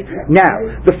 Okay. Yeah.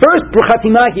 Now the first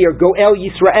chatimah here, Goel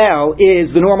Yisrael,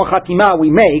 is the normal chatimah we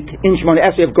make in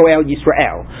Shemona Esrei of Goel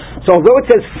Yisrael. So although it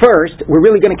says first, we're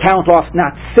really going to count off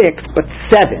not 6 but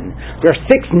 7. There are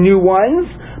 6 new ones.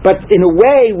 But in a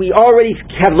way, we already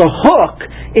have the hook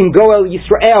in Goel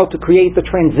Yisrael to create the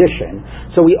transition.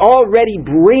 So we already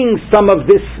bring some of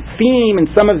this theme and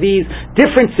some of these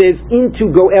differences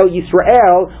into Goel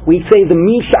Yisrael. We say the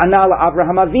Misha Anala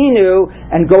Avraham Avinu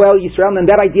and Goel Yisrael, and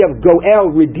that idea of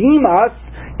Goel, redeem us,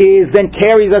 then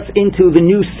carries us into the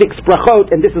new 6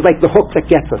 brachot, and this is like the hook that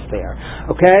gets us there.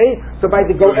 Okay? So by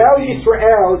the Goel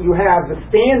Yisrael, you have the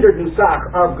standard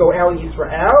nusach of Goel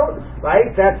Yisrael,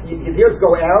 right? Here's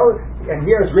Goel, and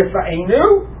here's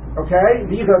Rifa'enu. Okay?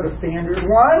 These are the standard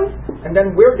ones, and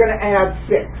then we're going to add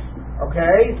 6.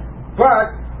 Okay?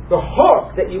 But the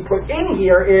hook that you put in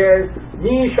here is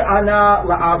Nish'ana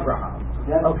la'Avraham.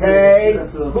 Okay?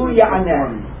 Hu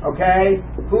Ya'aneh. Okay?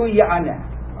 Hu Ya'aneh.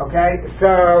 Okay,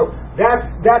 so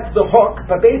that's the hook,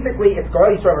 but basically it's Goel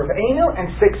Yisrael Rifa'enu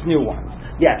and 6 new ones.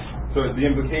 Yes. So the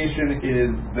implication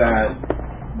is that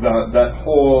that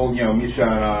whole,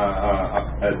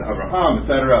 Mishana as Abraham,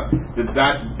 etc.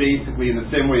 That's basically in the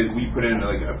same way as we put in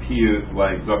like a piyut,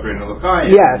 like Zocher and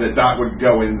L'chaim. Yes. That would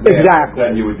go in there. Exactly.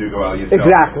 Then you would do Goel Yisrael.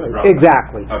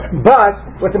 Exactly. Okay. But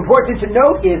what's important to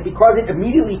note is because it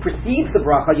immediately precedes the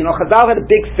bracha. Chazal had a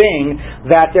big thing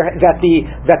that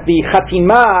the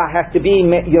chatima has to be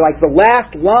like the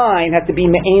last line has to be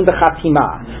me'ain the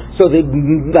chatima. So the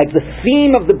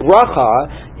theme of the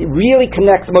bracha, it really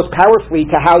connects most powerfully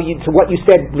to what you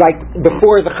said like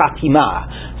before the chatima.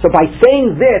 So by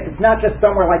saying this, it's not just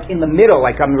somewhere like in the middle,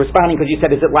 like I'm responding because you said,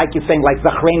 is it like you're saying like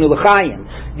Zachrenu L'chaim?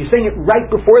 You're saying it right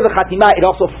before the chatima. It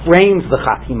also frames the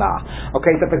chatima.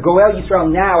 Okay, so the Goel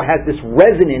Yisrael now has this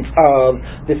resonance of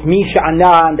this Misha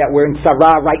Anan that we're in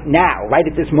Sarah right now, right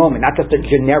at this moment, not just a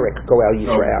generic Goel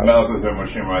Yisrael. So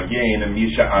Moshe Again and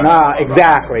Misha Anan.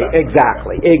 Exactly.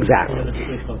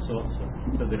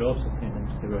 So that also came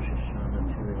into the Rosh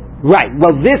Hashanah too. Right.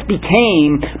 Well, this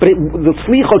became, the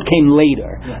slichot came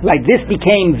later. Yeah. Like this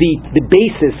became the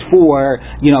basis for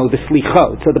the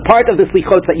slichot. So the part of the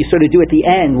slichot that you sort of do at the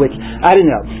end, which I don't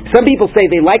know. Some people say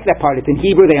they like that part. It's in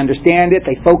Hebrew. They understand it.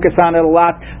 They focus on it a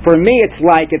lot. For me, it's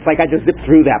like I just zipped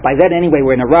through that. By then, anyway,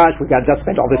 we're in a rush. We got just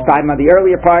spent all this time on the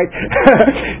earlier part.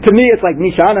 To me, it's like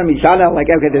Mishana. Like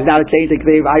okay, there's not a changing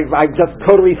thing. I've just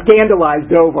totally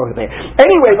scandalized over there.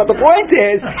 Anyway, but the point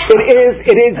is,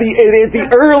 it is the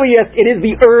earliest. It is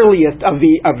the earliest of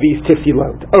these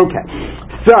tefillot. Okay,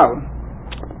 so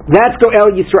that's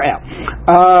Goel Yisrael.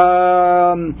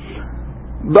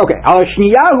 Okay, Al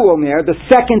Shniyahu Omer, the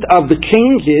second of the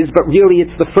changes, but really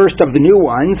it's the first of the new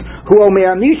ones. Hu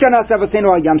Omer Mishana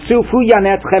Savatenu Al Yamsuf Hu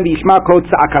Yanetzchem Bishma Kod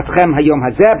Tza'akatchem Hayom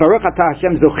Hazeh Baruch Atah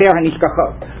Hashem Zocher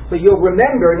Hanishkachot. So you'll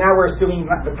remember now we're assuming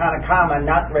the Tanakama,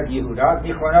 not Reb Yehuda,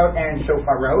 Zichronot and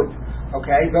Shofarot.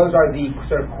 Okay, those are the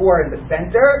sort of core in the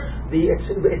center.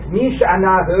 It's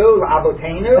Mishanahu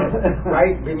L'Avotenu,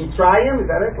 right? B'Mitzrayim,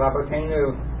 is that it?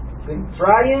 L'Avotenu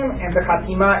B'Mitzrayim, and the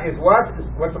Chatima is what?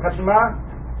 What's the Chatima?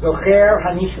 Zocher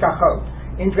Hanishkachot.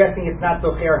 Interesting, it's not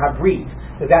Zocher Habrit.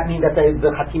 Does that mean that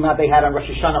the Chatima they had on Rosh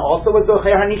Hashanah also was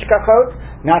Zocher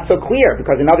Hanishkachot? Not so clear,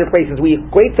 because in other places we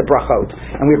equate the brachot,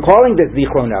 and we're calling this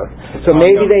Zichronot. So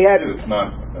maybe they had...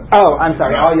 Oh, I'm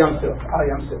sorry, Al Yom Suf.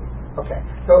 Okay,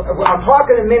 so I'll talk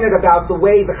in a minute about the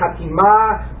way the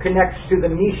Chatima connects to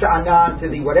the Misha Anan, to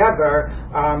the whatever,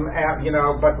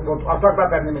 but I'll talk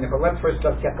about that in a minute, but let's first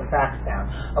just get the facts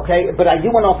down. Okay, but I do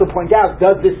want to also point out,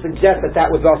 does this suggest that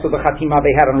was also the Chatima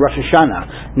they had on Rosh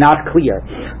Hashanah? Not clear.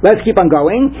 Let's keep on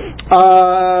going.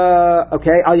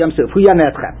 Okay, Al Yom Suf, Hu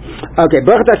Yanetchem. Okay,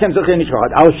 Baruch Hashem Zocher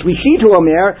Nishkachot. Al Shlishit Hu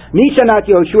Omer, Mishanat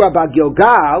Yehoshua Ba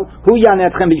Gilgal, Hu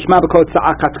Yanetchem B'Yishma B'Kod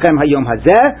Tza'akatchem Hayom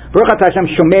Hazeh, Baruch Hashem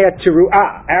Shomer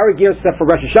Teruah. Our gear stuff for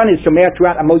Rosh Hashanah is Shomer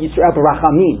Teruah Amo Yisrael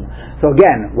Barachamim. So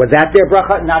again, was that their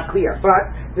bracha? Not clear.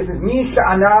 But this is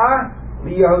Mishana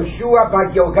Yehoshua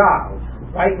Ba Gilgal.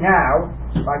 Right now,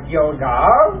 Ba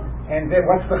Gilgal, and then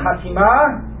what's the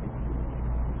Chatima?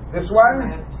 This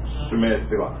one? Shomer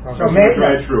Teruah. Shomer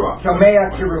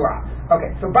Teruah.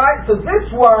 Okay, so this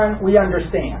one we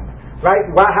understand, right?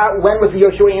 When was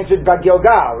Yehoshua answered Ba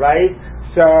Gilgal, right?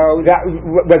 So that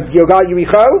was Gilgal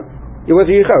Yericho. It was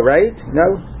Yericho, right?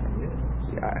 No?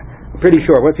 I'm pretty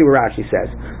sure. Let's see what Rashi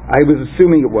says. I was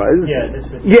assuming it was. Yeah.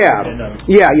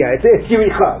 It's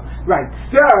Yericho. Right.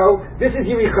 So, this is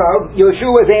Yericho.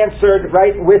 Yeshua was answered,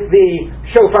 right, with the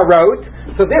shofarot.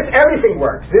 So everything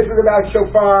works. This is about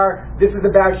shofar. This is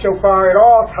about shofar. It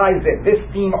all ties in. This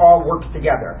theme all works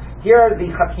together. Here, the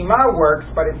Chatima works,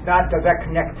 but it's not, does that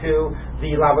connect to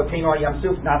the Lavotenu Al Yam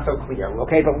Suf? Not so clear.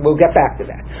 Okay, but we'll get back to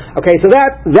that. Okay, so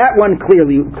that one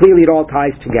clearly it all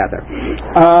ties together.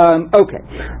 Okay.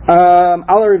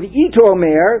 Al Revi'ito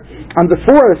Omer, on the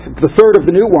third of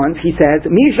the new ones, he says,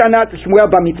 Mishanat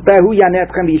Shmuel B'Mitzpehu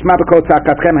Yanetchem V'Yishma B'Kod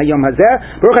Tza'akatchem Hayom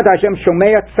Hazeh, Baruch Atah Hashem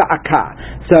Shomei Tza'aka.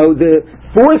 So the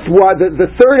fourth one, the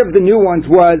third of the new ones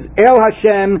was El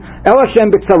Hashem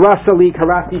B'Tzarasa Li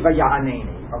Karasi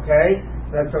V'Ya'aneni. Okay,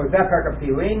 so is that part of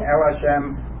Tehillim? El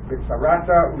Hashem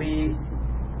B'Tzarasa Li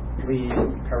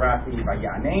Karasi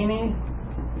V'Ya'aneni.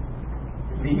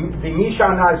 the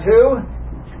Mishana is who?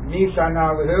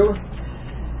 Mishana with who?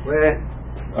 With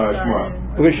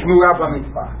Shmuel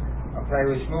B'Mitzpah. Okay,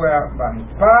 with Shmuel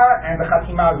B'Mitzpah, and the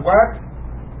Chatima is what?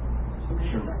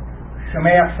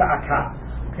 Shomeach Tza'aka.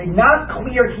 Okay, not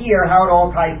clear here how it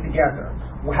all ties together.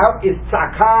 How is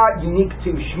Tza'aka unique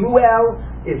to Shmuel?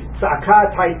 Is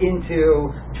Tza'aka tied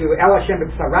into El Hashem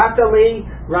B'Tzaratali?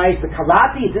 Right? The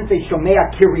Karati, it didn't say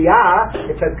Shomeach Kiryah,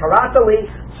 it says Karatali.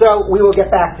 So we will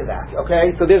get back to that.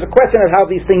 Okay, so there's a question of how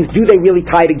these things, do they really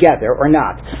tie together or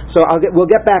not? So we'll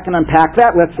get back and unpack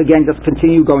that. Let's again just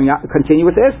continue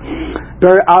with this.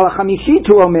 Al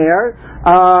Chamishitu Omer.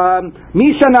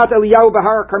 Mishanat Eliyahu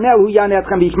Bahar Carmel Hu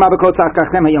Yanetchem V'Yishma B'Kol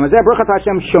Tza'akachem Hayom Hazeh Baruch Atah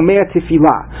Hashem Shomea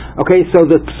Tefillah. Okay, so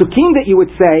the psukim that you would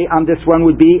say on this one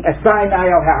would be Esa Einai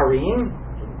El Haharim,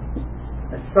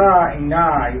 Esa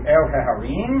Einai El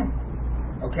Haharim.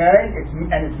 Okay, it's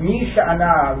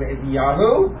Mishana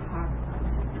Eliyahu,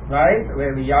 right?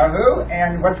 Eliyahu,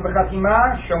 and what's the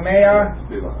Chatima? Shomea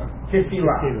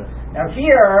Tefillah. Now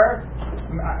here,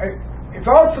 it's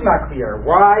also not clear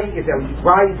why is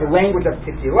the language of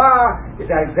Tefillah? Is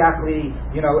that exactly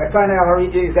is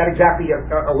that exactly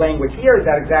a language here? Is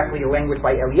that exactly a language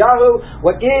by Eliyahu?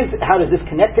 How does this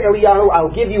connect to Eliyahu?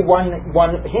 I'll give you one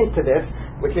hint to this,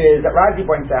 which is that Rashi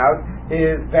points out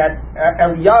is that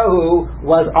Eliyahu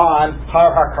was on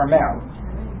Har HaKarmel,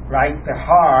 right? The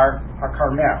Har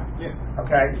HaKarmel. Yeah.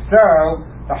 Okay, so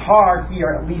the Har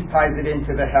here at least ties it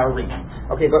into the Harim.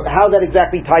 Okay, but how that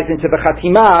exactly ties into the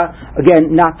Chatima,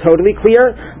 again, not totally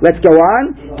clear. Let's go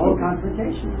on. The whole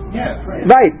confrontation. Yeah.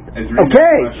 Right.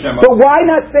 Okay. But why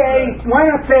not say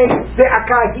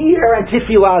Se'aka here and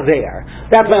Tefillah there?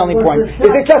 That's my only point. Is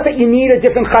it just that you need a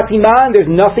different Chatima and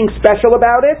there's nothing special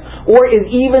about it? Or is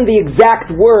even the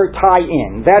exact word tie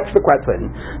in? That's the question.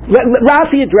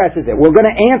 Rashi addresses it. We're going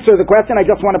to answer the question. I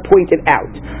just want to point it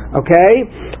out. Okay?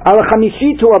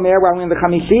 Al-Chamishit hu omer, while we're in the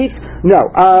Chamishit. No.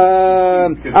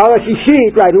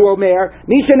 Al-Shishit, right, hu omer.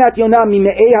 Mishanat yonah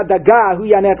mime'ei hadaga hu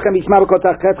yanetchem yishma b'kol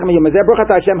tza'akachem hayom hazeh baruch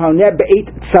atah Hashem haoneh be'eit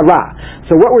tzara.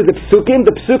 So what were the psukim?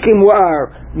 The psukim were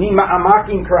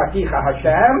Mima'amakim Karaticha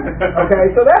Hashem.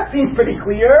 Okay, so that seems pretty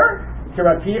clear.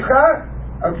 Karaticha.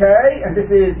 Okay, and this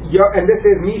is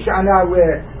Mishana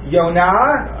with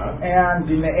Yonah and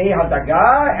Bimei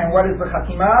Hadaga, and what is the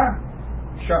Chatima?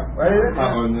 What is it?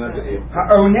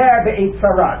 Ha'oneh be'eit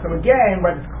tzara. So again,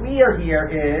 what's clear here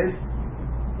is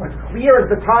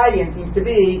the tie-in seems to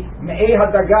be Me'ei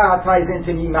Hadaga ties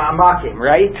into Mima'amakim,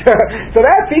 right? So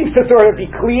that seems to sort of be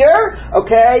clear,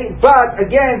 okay? But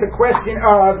again, the question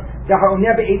of the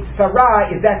Ha'oneh be'eit tzara,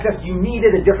 is that just you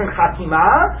needed a different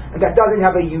Chatima, and that doesn't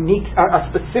have a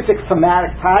specific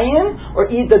thematic tie-in, or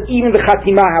does even the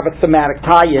Chatima have a thematic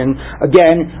tie-in?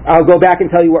 Again, I'll go back and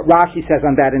tell you what Rashi says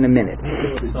on that in a minute.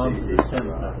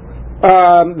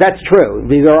 That's true.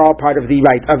 These are all part of the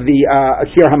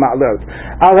Shir HaMa'alot.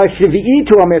 Al HaShevi'i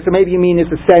to Omer, so maybe you mean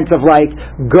it's a sense of like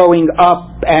going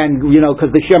up, and because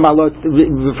the Shir HaMa'alot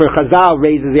for Chazal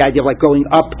raises the idea of like going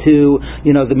up to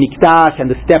the Mikdash and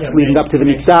the steps leading up to the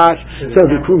Mikdash, so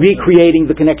recreating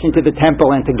the connection to the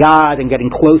temple and to God and getting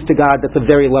close to God. That's a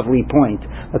very lovely point.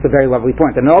 And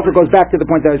it also goes back to the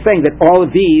point that I was saying, that all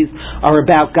of these are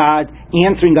about God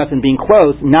answering us and being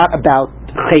close, not about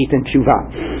Chait and Tshuva.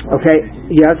 Okay,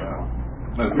 yes?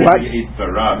 What?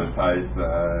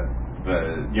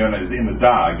 Yonah is in the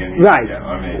dog. And right.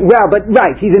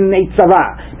 He's in an Eight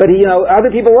Sarah. But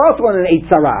other people were also in an Eight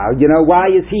Sarah. Why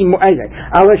is he more? Anyway.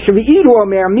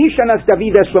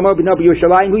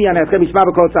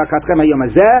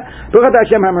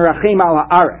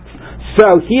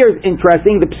 So here's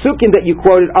interesting. The psukim that you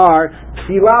quoted are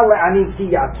Tfilah le'ani ki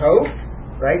yatov,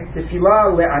 right?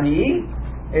 Tfilah le'ani.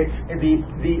 It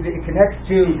connects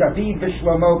to David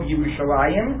v'Shlomo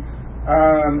b'Yerushalayim,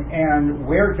 and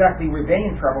where exactly were they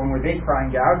in trouble and were they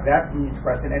crying out? That needs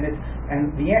question.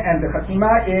 And the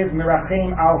Chatima is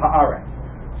Mirachem al Haaretz.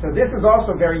 So this is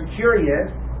also very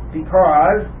curious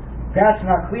because that's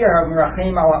not clear how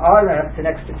Mirachem al Haaretz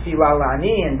connects to Tfilah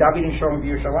la'ani, and David and Shlomo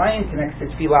b'Yerushalayim connects to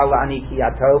Tfilah la'ani ki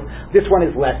yatov. This one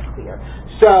is less clear.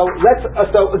 So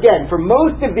again, for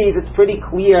most of these, it's pretty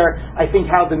clear, I think,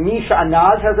 how the Misha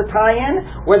Anaz has a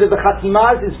tie-in. Whether the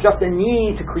Chatimah is just a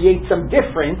need to create some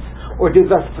difference, or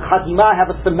does the Chatimah have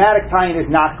a thematic tie-in, is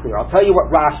not clear. I'll tell you what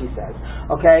Rashi says.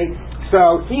 Okay,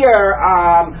 so here,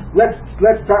 let's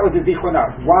start with the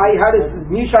Zichronot. How does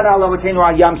Misha Anaz Lavotenu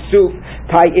Yam Suf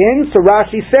tie in? So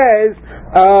Rashi says,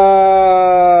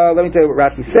 let me tell you what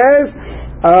Rashi says.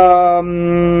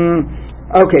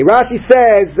 Okay, Rashi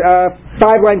says 5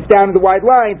 lines down in the wide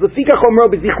lines. Lefika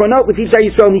chomro b'zichronot lefisha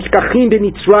Yisrael nishkachim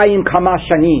b'Mitzrayim kama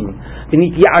shanim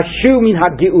v'nityashu min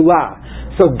ha'geula.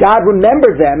 So God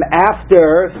remembered them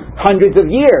after hundreds of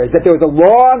years, that there was a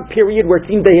long period where it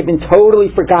seemed they had been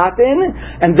totally forgotten,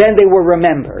 and then they were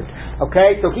remembered.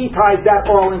 Okay, so he ties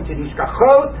that all into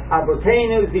Nishkachot,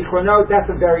 Avotenu, Zichronot. That's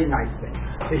a very nice thing.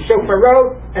 The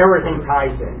Shofarot, everything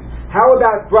ties in. How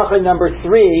about bracha number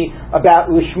 3, about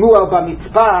Ushmuel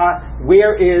B'Mitzpah?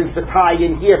 Where is the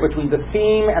tie-in here between the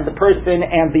theme and the person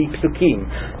and the psukim?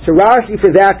 So Rashi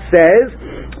for that says,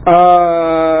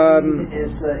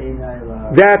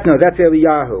 that's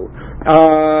Eliyahu.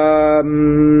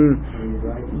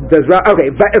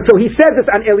 So he says this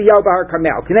on Eliyahu Bahar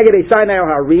Carmel. Keneged Esai Na'el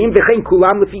Harim v'chein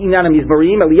kulam lefi inyan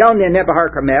hamizmarim. Eliyahu Neneh Bahar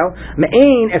Carmel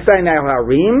me'ein Esai Na'el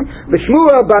Harim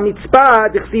v'Shmuel B'Mitzpah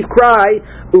d'chsiv cry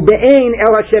u'be'ein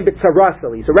El Hashem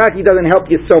b'tzarasali. So Rashi doesn't help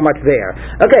you so much there.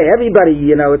 Okay, everybody,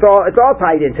 it's all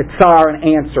tied into tsar and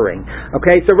answering.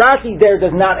 Okay, so Rashi there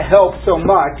does not help so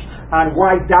much on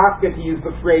why Dafka to use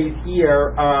the phrase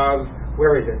here of,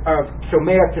 where is it, of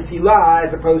Shomea Tefillah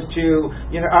as opposed to,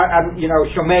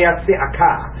 Shomea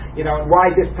Se'aka, and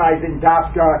why this ties in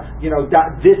Dafka,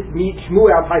 this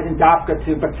Shmuel ties in Dafka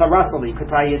to Batsarasali,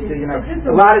 could tie into,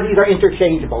 a lot of these are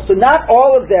interchangeable. So not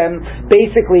all of them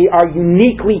basically are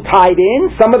uniquely tied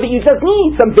in. Some of it you just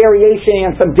need some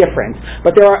variation and some difference.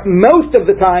 But there are, most of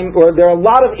the time, or there are a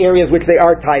lot of areas which they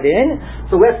are tied in.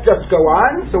 So let's just go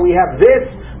on. So we have this,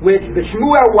 which the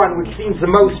Shmuel one, which seems the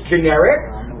most generic.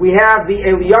 We have the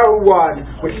Eliyahu one,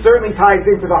 which certainly ties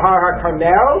into the Har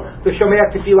HaKarmel. The Shomea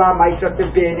Tefillah might just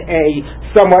have been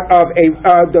somewhat of a.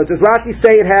 Does Rashi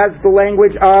say it has the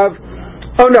language of?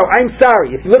 Oh no, I'm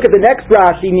sorry. If you look at the next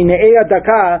Rashi, Mine'ei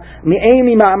Adaka, Mi'ei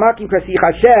Mima'amakim Krasich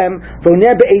Hashem,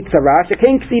 Voneh Be'eit Tzara,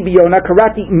 Sheken Ksi Biyona,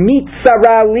 Karati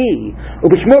Mitzara Li,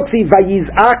 Ubishmo Ksiv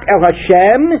Vayizak El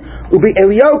Hashem, Ubi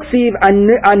Eliyahu Ksiv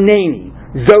Aneni.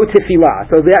 Zotifilah.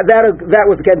 So that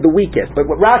was again the weakest. But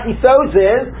what Rashi shows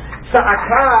is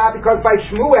Sa'aka, because by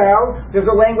Shmuel there's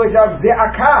a language of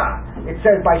Ze'aka. It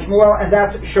says by Shmuel, and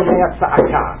that's Shomea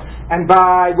Sa'aka. And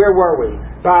by, where were we?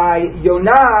 By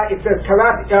Yonah it says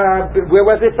where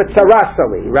was it? But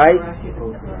Sarasali, right?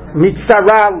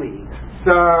 Mitzarali.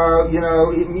 So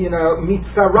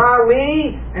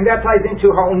Mitzarali, and that ties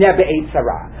into Ha'oneh Be'eit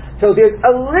Tzara. So there's a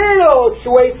little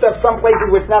choice of some places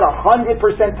where it's not 100%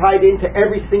 tied into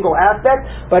every single aspect,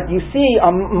 but you see a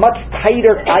much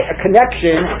tighter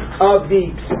connection of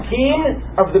the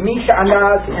psukim, of the Misha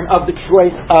Anaz, and of the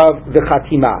choice of the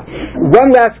Chatima. One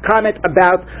last comment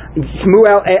about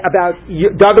Shmuel, about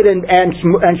David and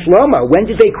Shlomo. When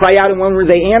did they cry out and when were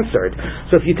they answered?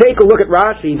 So if you take a look at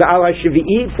Rashi, the Ala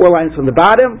Shvi'it, 4 lines from the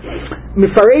bottom,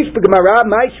 Mifaresh b'Gemara,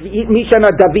 Mai Shvi'it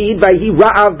Mishana David, Vayhi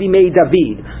Ra'av B'mei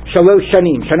David. Shalosh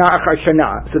Shanim, Shana Achar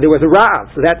Shana. So there was a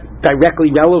Ra'av, so that's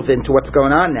directly relevant to what's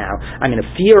going on now. I mean, a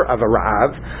fear of a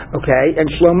Ra'av, okay?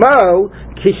 And Shlomo,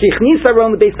 Kishichnis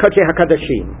Aron L'Beis Kodshei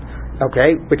HaKadashim,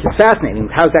 okay? Which is fascinating.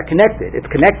 How's that connected?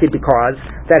 It's connected because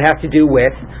that has to do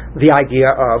with the idea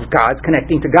of God's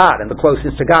connecting to God and the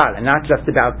closeness to God, and not just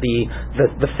about the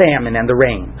famine and the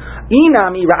rain.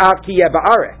 Inami Ra'av Ki Yeh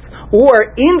Ba'aretz. Or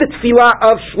in the tefillah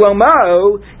of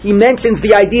Shlomo, he mentions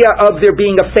the idea of there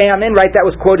being a famine, right? That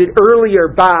was quoted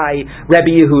earlier by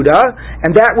Rabbi Yehuda,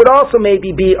 and that would also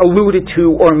maybe be alluded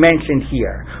to or mentioned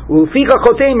here. Because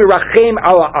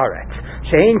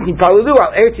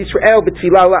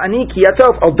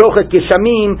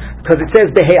it says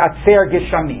Behe'atzer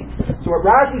Geshamim. So what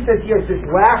Rashi says here is this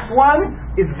last one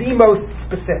is the most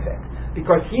specific,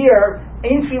 because here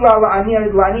in Tefillah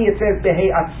La'ani it says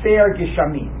Behe'atzer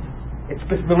Geshamim. It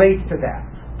relates to that.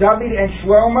 David and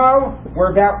Shlomo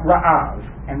were about Ra'av,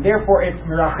 and therefore it's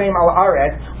Merachem al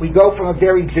Aretz. We go from a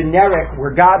very generic,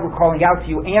 where God were calling out to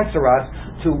you, answer us,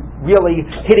 to really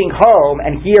hitting home,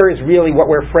 and here is really what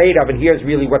we're afraid of, and here's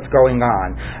really what's going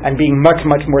on, and being much,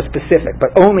 much more specific, but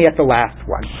only at the last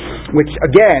one, which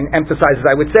again emphasizes,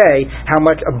 I would say, how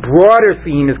much a broader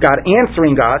theme is God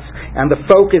answering us, and the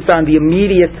focus on the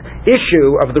immediate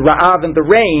issue of the Ra'av and the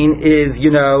rain is,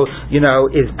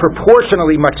 is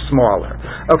proportionally much smaller.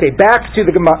 Okay, back to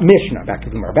the Mishnah. Back to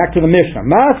the Mishnah.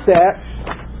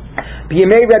 Maaseh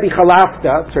b'yemei Rabbi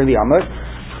Chalafta, certainly almost.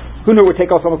 Who knew it would take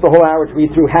us almost the whole hour to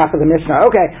read through half of the Mishnah?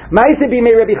 Okay. Maaseh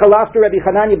b'yemei Rabbi Chalafta, Rabbi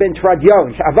Hanania ben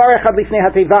Tradion. Sha'avar echad lifnei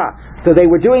hateva. So they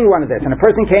were doing one of this, and a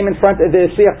person came in front of the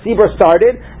Shliach Tzibur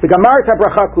started, the Gamar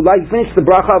Bracha Kula, he finished the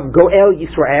bracha of Goel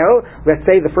Yisrael, let's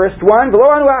say the first one, they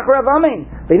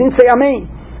didn't say Amen.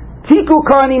 Tiku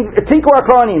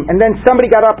Kohanim, and then somebody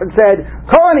got up and said,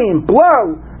 Kohanim,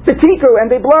 blow, V'tiku, and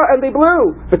they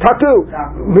blew. V'taku,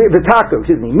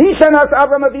 excuse me. Mishanas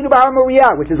Avram Avinu B'Har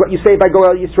Moriah, which is what you say by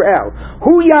Goel Yisrael.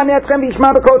 Hu yanetchem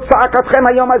v'yishma b'kol tza'akatchem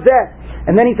hayom hazeh.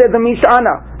 And then he said the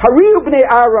Mishana, Hariyu b'nei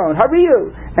Aaron,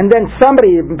 Hariyu. And then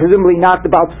somebody, presumably not the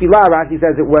Baal Tefillah, Rashi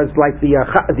says it was like the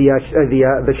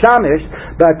Shamish,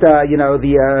 but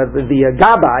the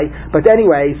Gabbai. But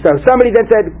anyway, so somebody then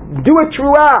said, do a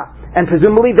Truah, and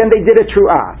presumably then they did a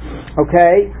Truah.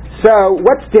 Okay, so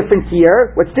what's different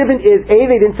here? What's different is A,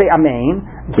 they didn't say Amen.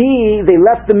 B, they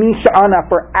left the Mishana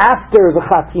for after the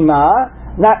Chatimah,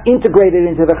 not integrated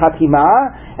into the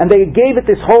Chatimah, and they gave it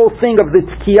this whole thing of the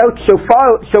Tkiyot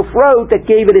Shofrot that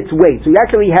gave it its weight. So you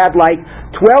actually had like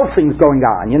 12 things going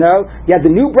on, You had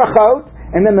the new Brachot,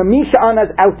 and then the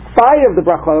Misha'anas outside of the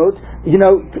Brachot,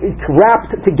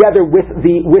 wrapped together with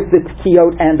the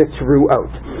Tkiyot and the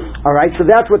Teruot. Alright, so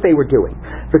that's what they were doing.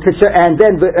 And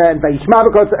then and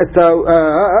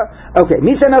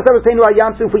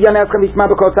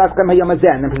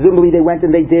presumably they went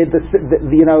and they did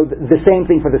the same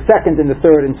thing for the second and the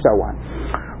third and so on.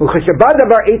 By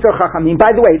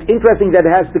the way, it's interesting that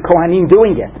it has the Kohanim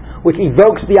doing it, which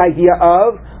evokes the idea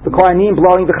of the Kohanim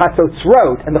blowing the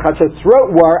Chatzotzrot, and the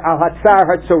Chatzotzrot were Al Hatzar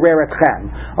Hatzorer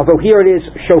Etchem, although here it is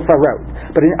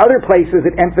Shofarot. But in other places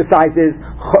it emphasizes,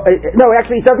 no,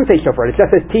 actually it doesn't say Shofar, it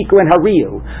just says Tiku and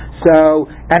Hariyu. So,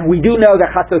 and we do know that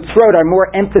Chatzotzrot are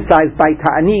more emphasized by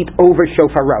Ta'anit over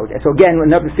Shofarot. And so again,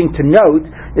 another thing to note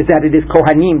is that it is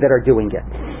Kohanim that are doing it.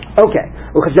 Okay.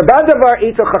 Now,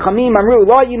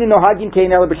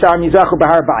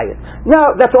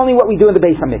 that's only what we do in the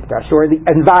Beis HaMikdash, or the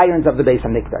environs of the Beis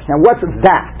HaMikdash. Now, what's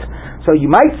that? So you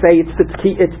might say it's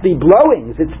the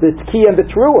blowings, it's the Tki and the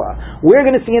Trua. We're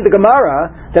going to see in the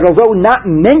Gemara that although not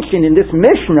mentioned in this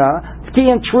Mishnah, Tki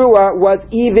and Trua was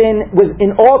even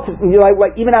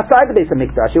outside the Beis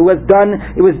HaMikdash. It was done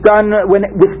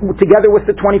together with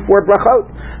the 24 brachot.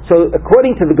 So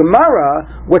according to the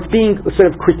Gemara, what's being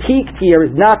sort of critiqued here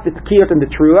is not the Tkiyot and the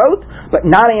Truot, but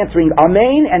not answering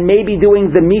Amen and maybe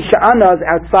doing the Misha'anas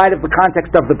outside of the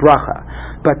context of the bracha.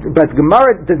 But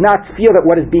Gemara does not feel that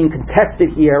what is being contested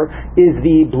here is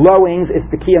the blowings, it's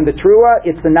the Ki and the Trua,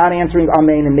 it's the not answering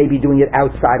Amen and maybe doing it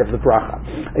outside of the bracha.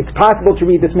 It's possible to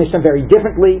read this Mishnah very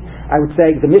differently. I would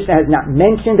say the Mishnah has not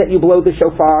mentioned that you blow the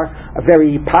shofar. A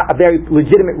very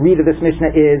legitimate read of this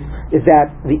Mishnah is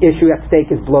that the issue at stake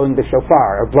is blowing the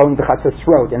shofar, or blowing the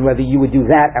Chatzotzrot, and whether you would do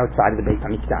that outside of the Beis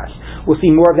HaMikdash. We'll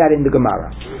see more of that in the Gemara.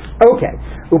 Okay.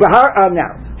 Now,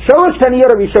 Sholosh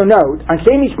Taniyot Rishonot,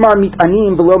 Anshe Mishmar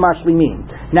Mitanim V'lo Mashlimim.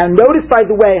 Now notice, by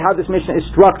the way, how this Mishnah is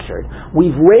structured.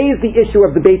 We've raised the issue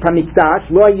of the Beit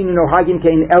HaMikdash, Lo Hayinu Nohagim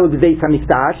Kein El B'Beit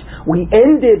HaMikdash. We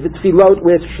ended the Tfilot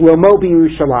with Shlomo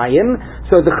B'Yerushalayim.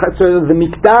 So the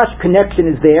Mikdash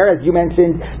connection is there. As you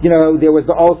mentioned, there was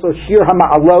also Shir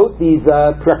HaMa'alot, these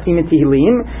Prakim and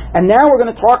Tehillim. And now we're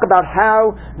going to talk about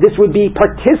how this would be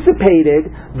participated,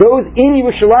 those in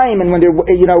Yerushalayim and when they're,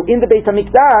 in the Beit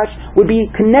HaMikdash, would be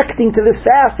connecting to this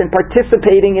fast and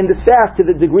participating in this fast to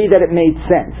the degree that it made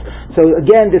sense. So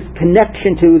again, this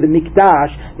connection to the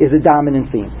Mikdash is a dominant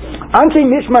theme. Anshe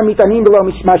Mishmar Mitanim B'lo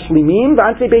Mashlimim,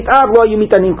 V'anshe Beit Av Lo Yu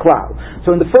Mitanim Klal.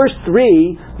 So in the first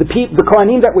three, the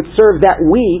Kohanim that would serve that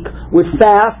week would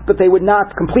fast, but they would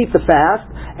not complete the fast,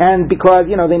 and because,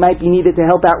 they might be needed to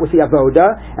help out with the avoda,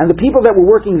 and the people that were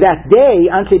working that day,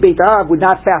 Anshe Beit Av, would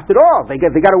not fast at all. They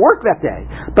got to work that day.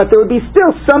 But there would be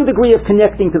still some degree of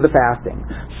connecting to the fasting.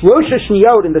 Shlosha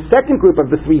Shniyot, in the second group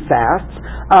of the three fasts,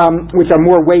 which are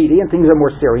more weighty and things are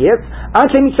more serious,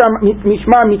 Anshe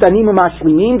Mishmar Mitanim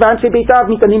Mashlimim, V'anshe Beit Av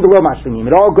Mitanim B'lo Mashlimim.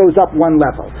 It all goes up one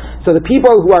level. So the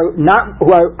people who are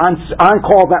on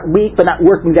call that week but not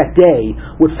working that day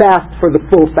would fast for the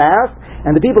full fast,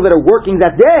 and the people that are working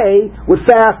that day would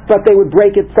fast, but they would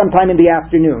break it sometime in the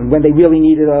afternoon when they really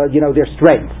needed their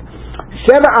strength.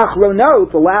 Sheva Achronot,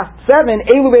 the last 7,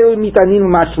 Elu Mitanim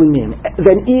Mashlimim.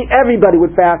 Then everybody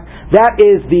would fast. That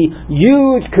is the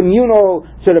huge communal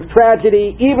sort of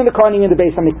tragedy. Even the Kohanim in the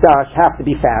Beis HaMikdash have to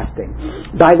be fasting.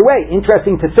 By the way,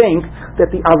 interesting to think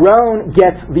that the Aron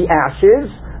gets the ashes,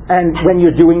 and when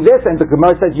you're doing this, and the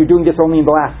Gemara says you're doing this only in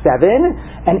the last 7,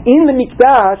 and in the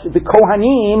Mikdash, the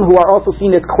Kohanim, who are also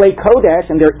seen as Klei Kodesh,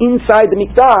 and they're inside the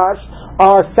Mikdash,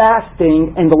 are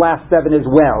fasting in the last 7 as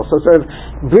well. So sort of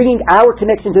bringing our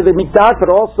connection to the Mikdash,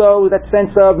 but also that sense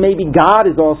of maybe God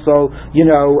is also,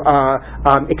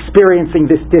 experiencing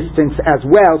this distance as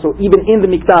well. So even in the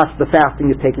Mikdash, the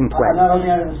fasting is taking place. Not only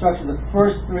under the instruction, the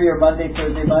first 3 are Monday,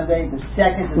 Thursday, Monday. The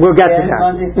second is we'll get to that.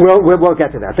 Monday, we'll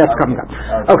get to that. That's coming up.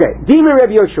 Okay. Dima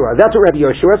Rabbi Yoshua. That's what Rabbi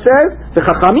Yoshua says. The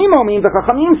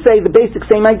Chachamim say the basic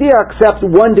same idea, except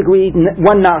 1 degree, 1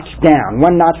 notch down,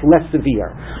 1 notch less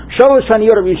severe. The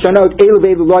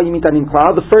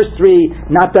first 3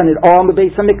 not done at all in the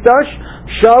Beis Hamikdash.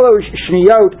 Shalosh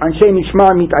Shniyot Anshe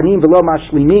Mishmar Mitanim V'lo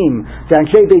Mashlimim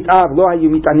Anshe Beit Av Lo Hayu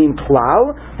Mitanim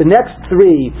Klal. The next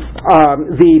 3,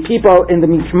 the people in the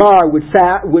Mishmar would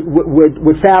fast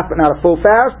but not a full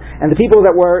fast, and the people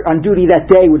that were on duty that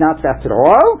day would not fast at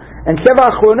all. And Sheva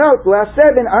Achronot, the last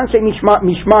 7, Anshe Mishmar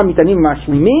Mitanim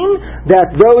Mashlimim,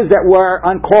 that those that were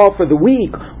on call for the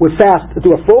week would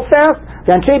do a full fast.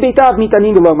 And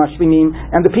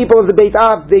the people of the Beit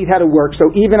Av, they had to work. So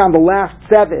even on the last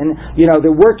 7, they're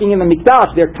working in the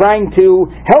Mikdash. They're trying to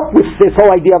help with this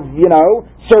whole idea of,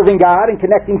 serving God and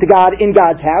connecting to God in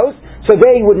God's house. So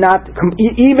they would not,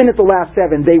 even at the last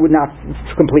 7, they would not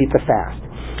complete the fast.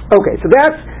 Okay, so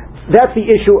that's the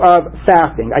issue of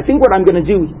fasting. I think what I'm going to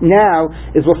do now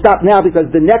is we'll stop now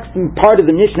because the next part of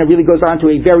the Mishnah really goes on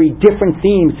to a very different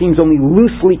theme. It seems only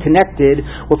loosely connected.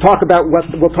 We'll talk about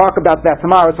that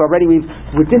tomorrow. So already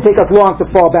it didn't take us long to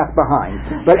fall back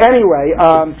behind. But anyway,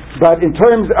 but in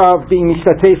terms of being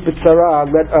Mishtatef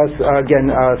B'Tzara, let us again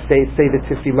say the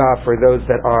Tefillah for those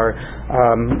that are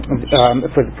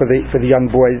for the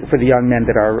young boys, for the young men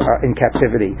that are in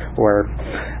captivity, or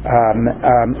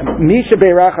Misha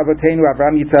Beirach Avotenu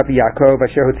Avram Yitzhak Yaakov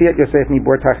Asher Hotziat Yosef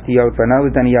Mibor Tachtiot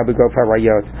V'Nal Daniel Begof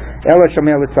Harayot Ela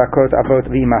Shomer Litzakot Avot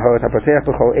V'Imahot Hapoteach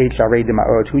B'Chol Eid Sharei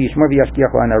Demaot Hu Yishmor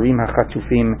V'Yashkiach L'Anarim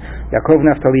HaChatufim Yaakov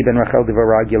Naftali Ben Rachel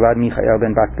Devorah Gilad Michael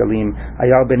Ben Bat Galim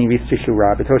Ayal Ben Iris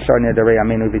Teshurah B'Toshar Nederei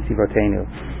Amenu V'Tzivotenu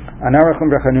Anarachum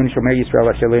Rachanun Shomer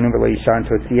Yisrael Ashelenu V'Lo Yishan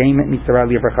Totziem Mitzara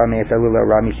Livrachah Me'etelu Lo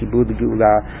Rami Shibud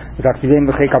Geula V'Taktivim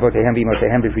V'Chek Avotehem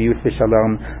V'Imotehem V'Yus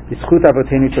V'Shalom V'Zchut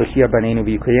Avotenu Toshia Banenu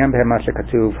V'Yukayem B'Hem Ma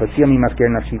Shekatuv Hotzia Mimasker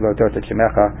Nafshi Lo Tot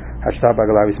Shemecha Hashta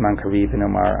Bagalav Isman Kariv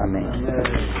V'Nomar Amen.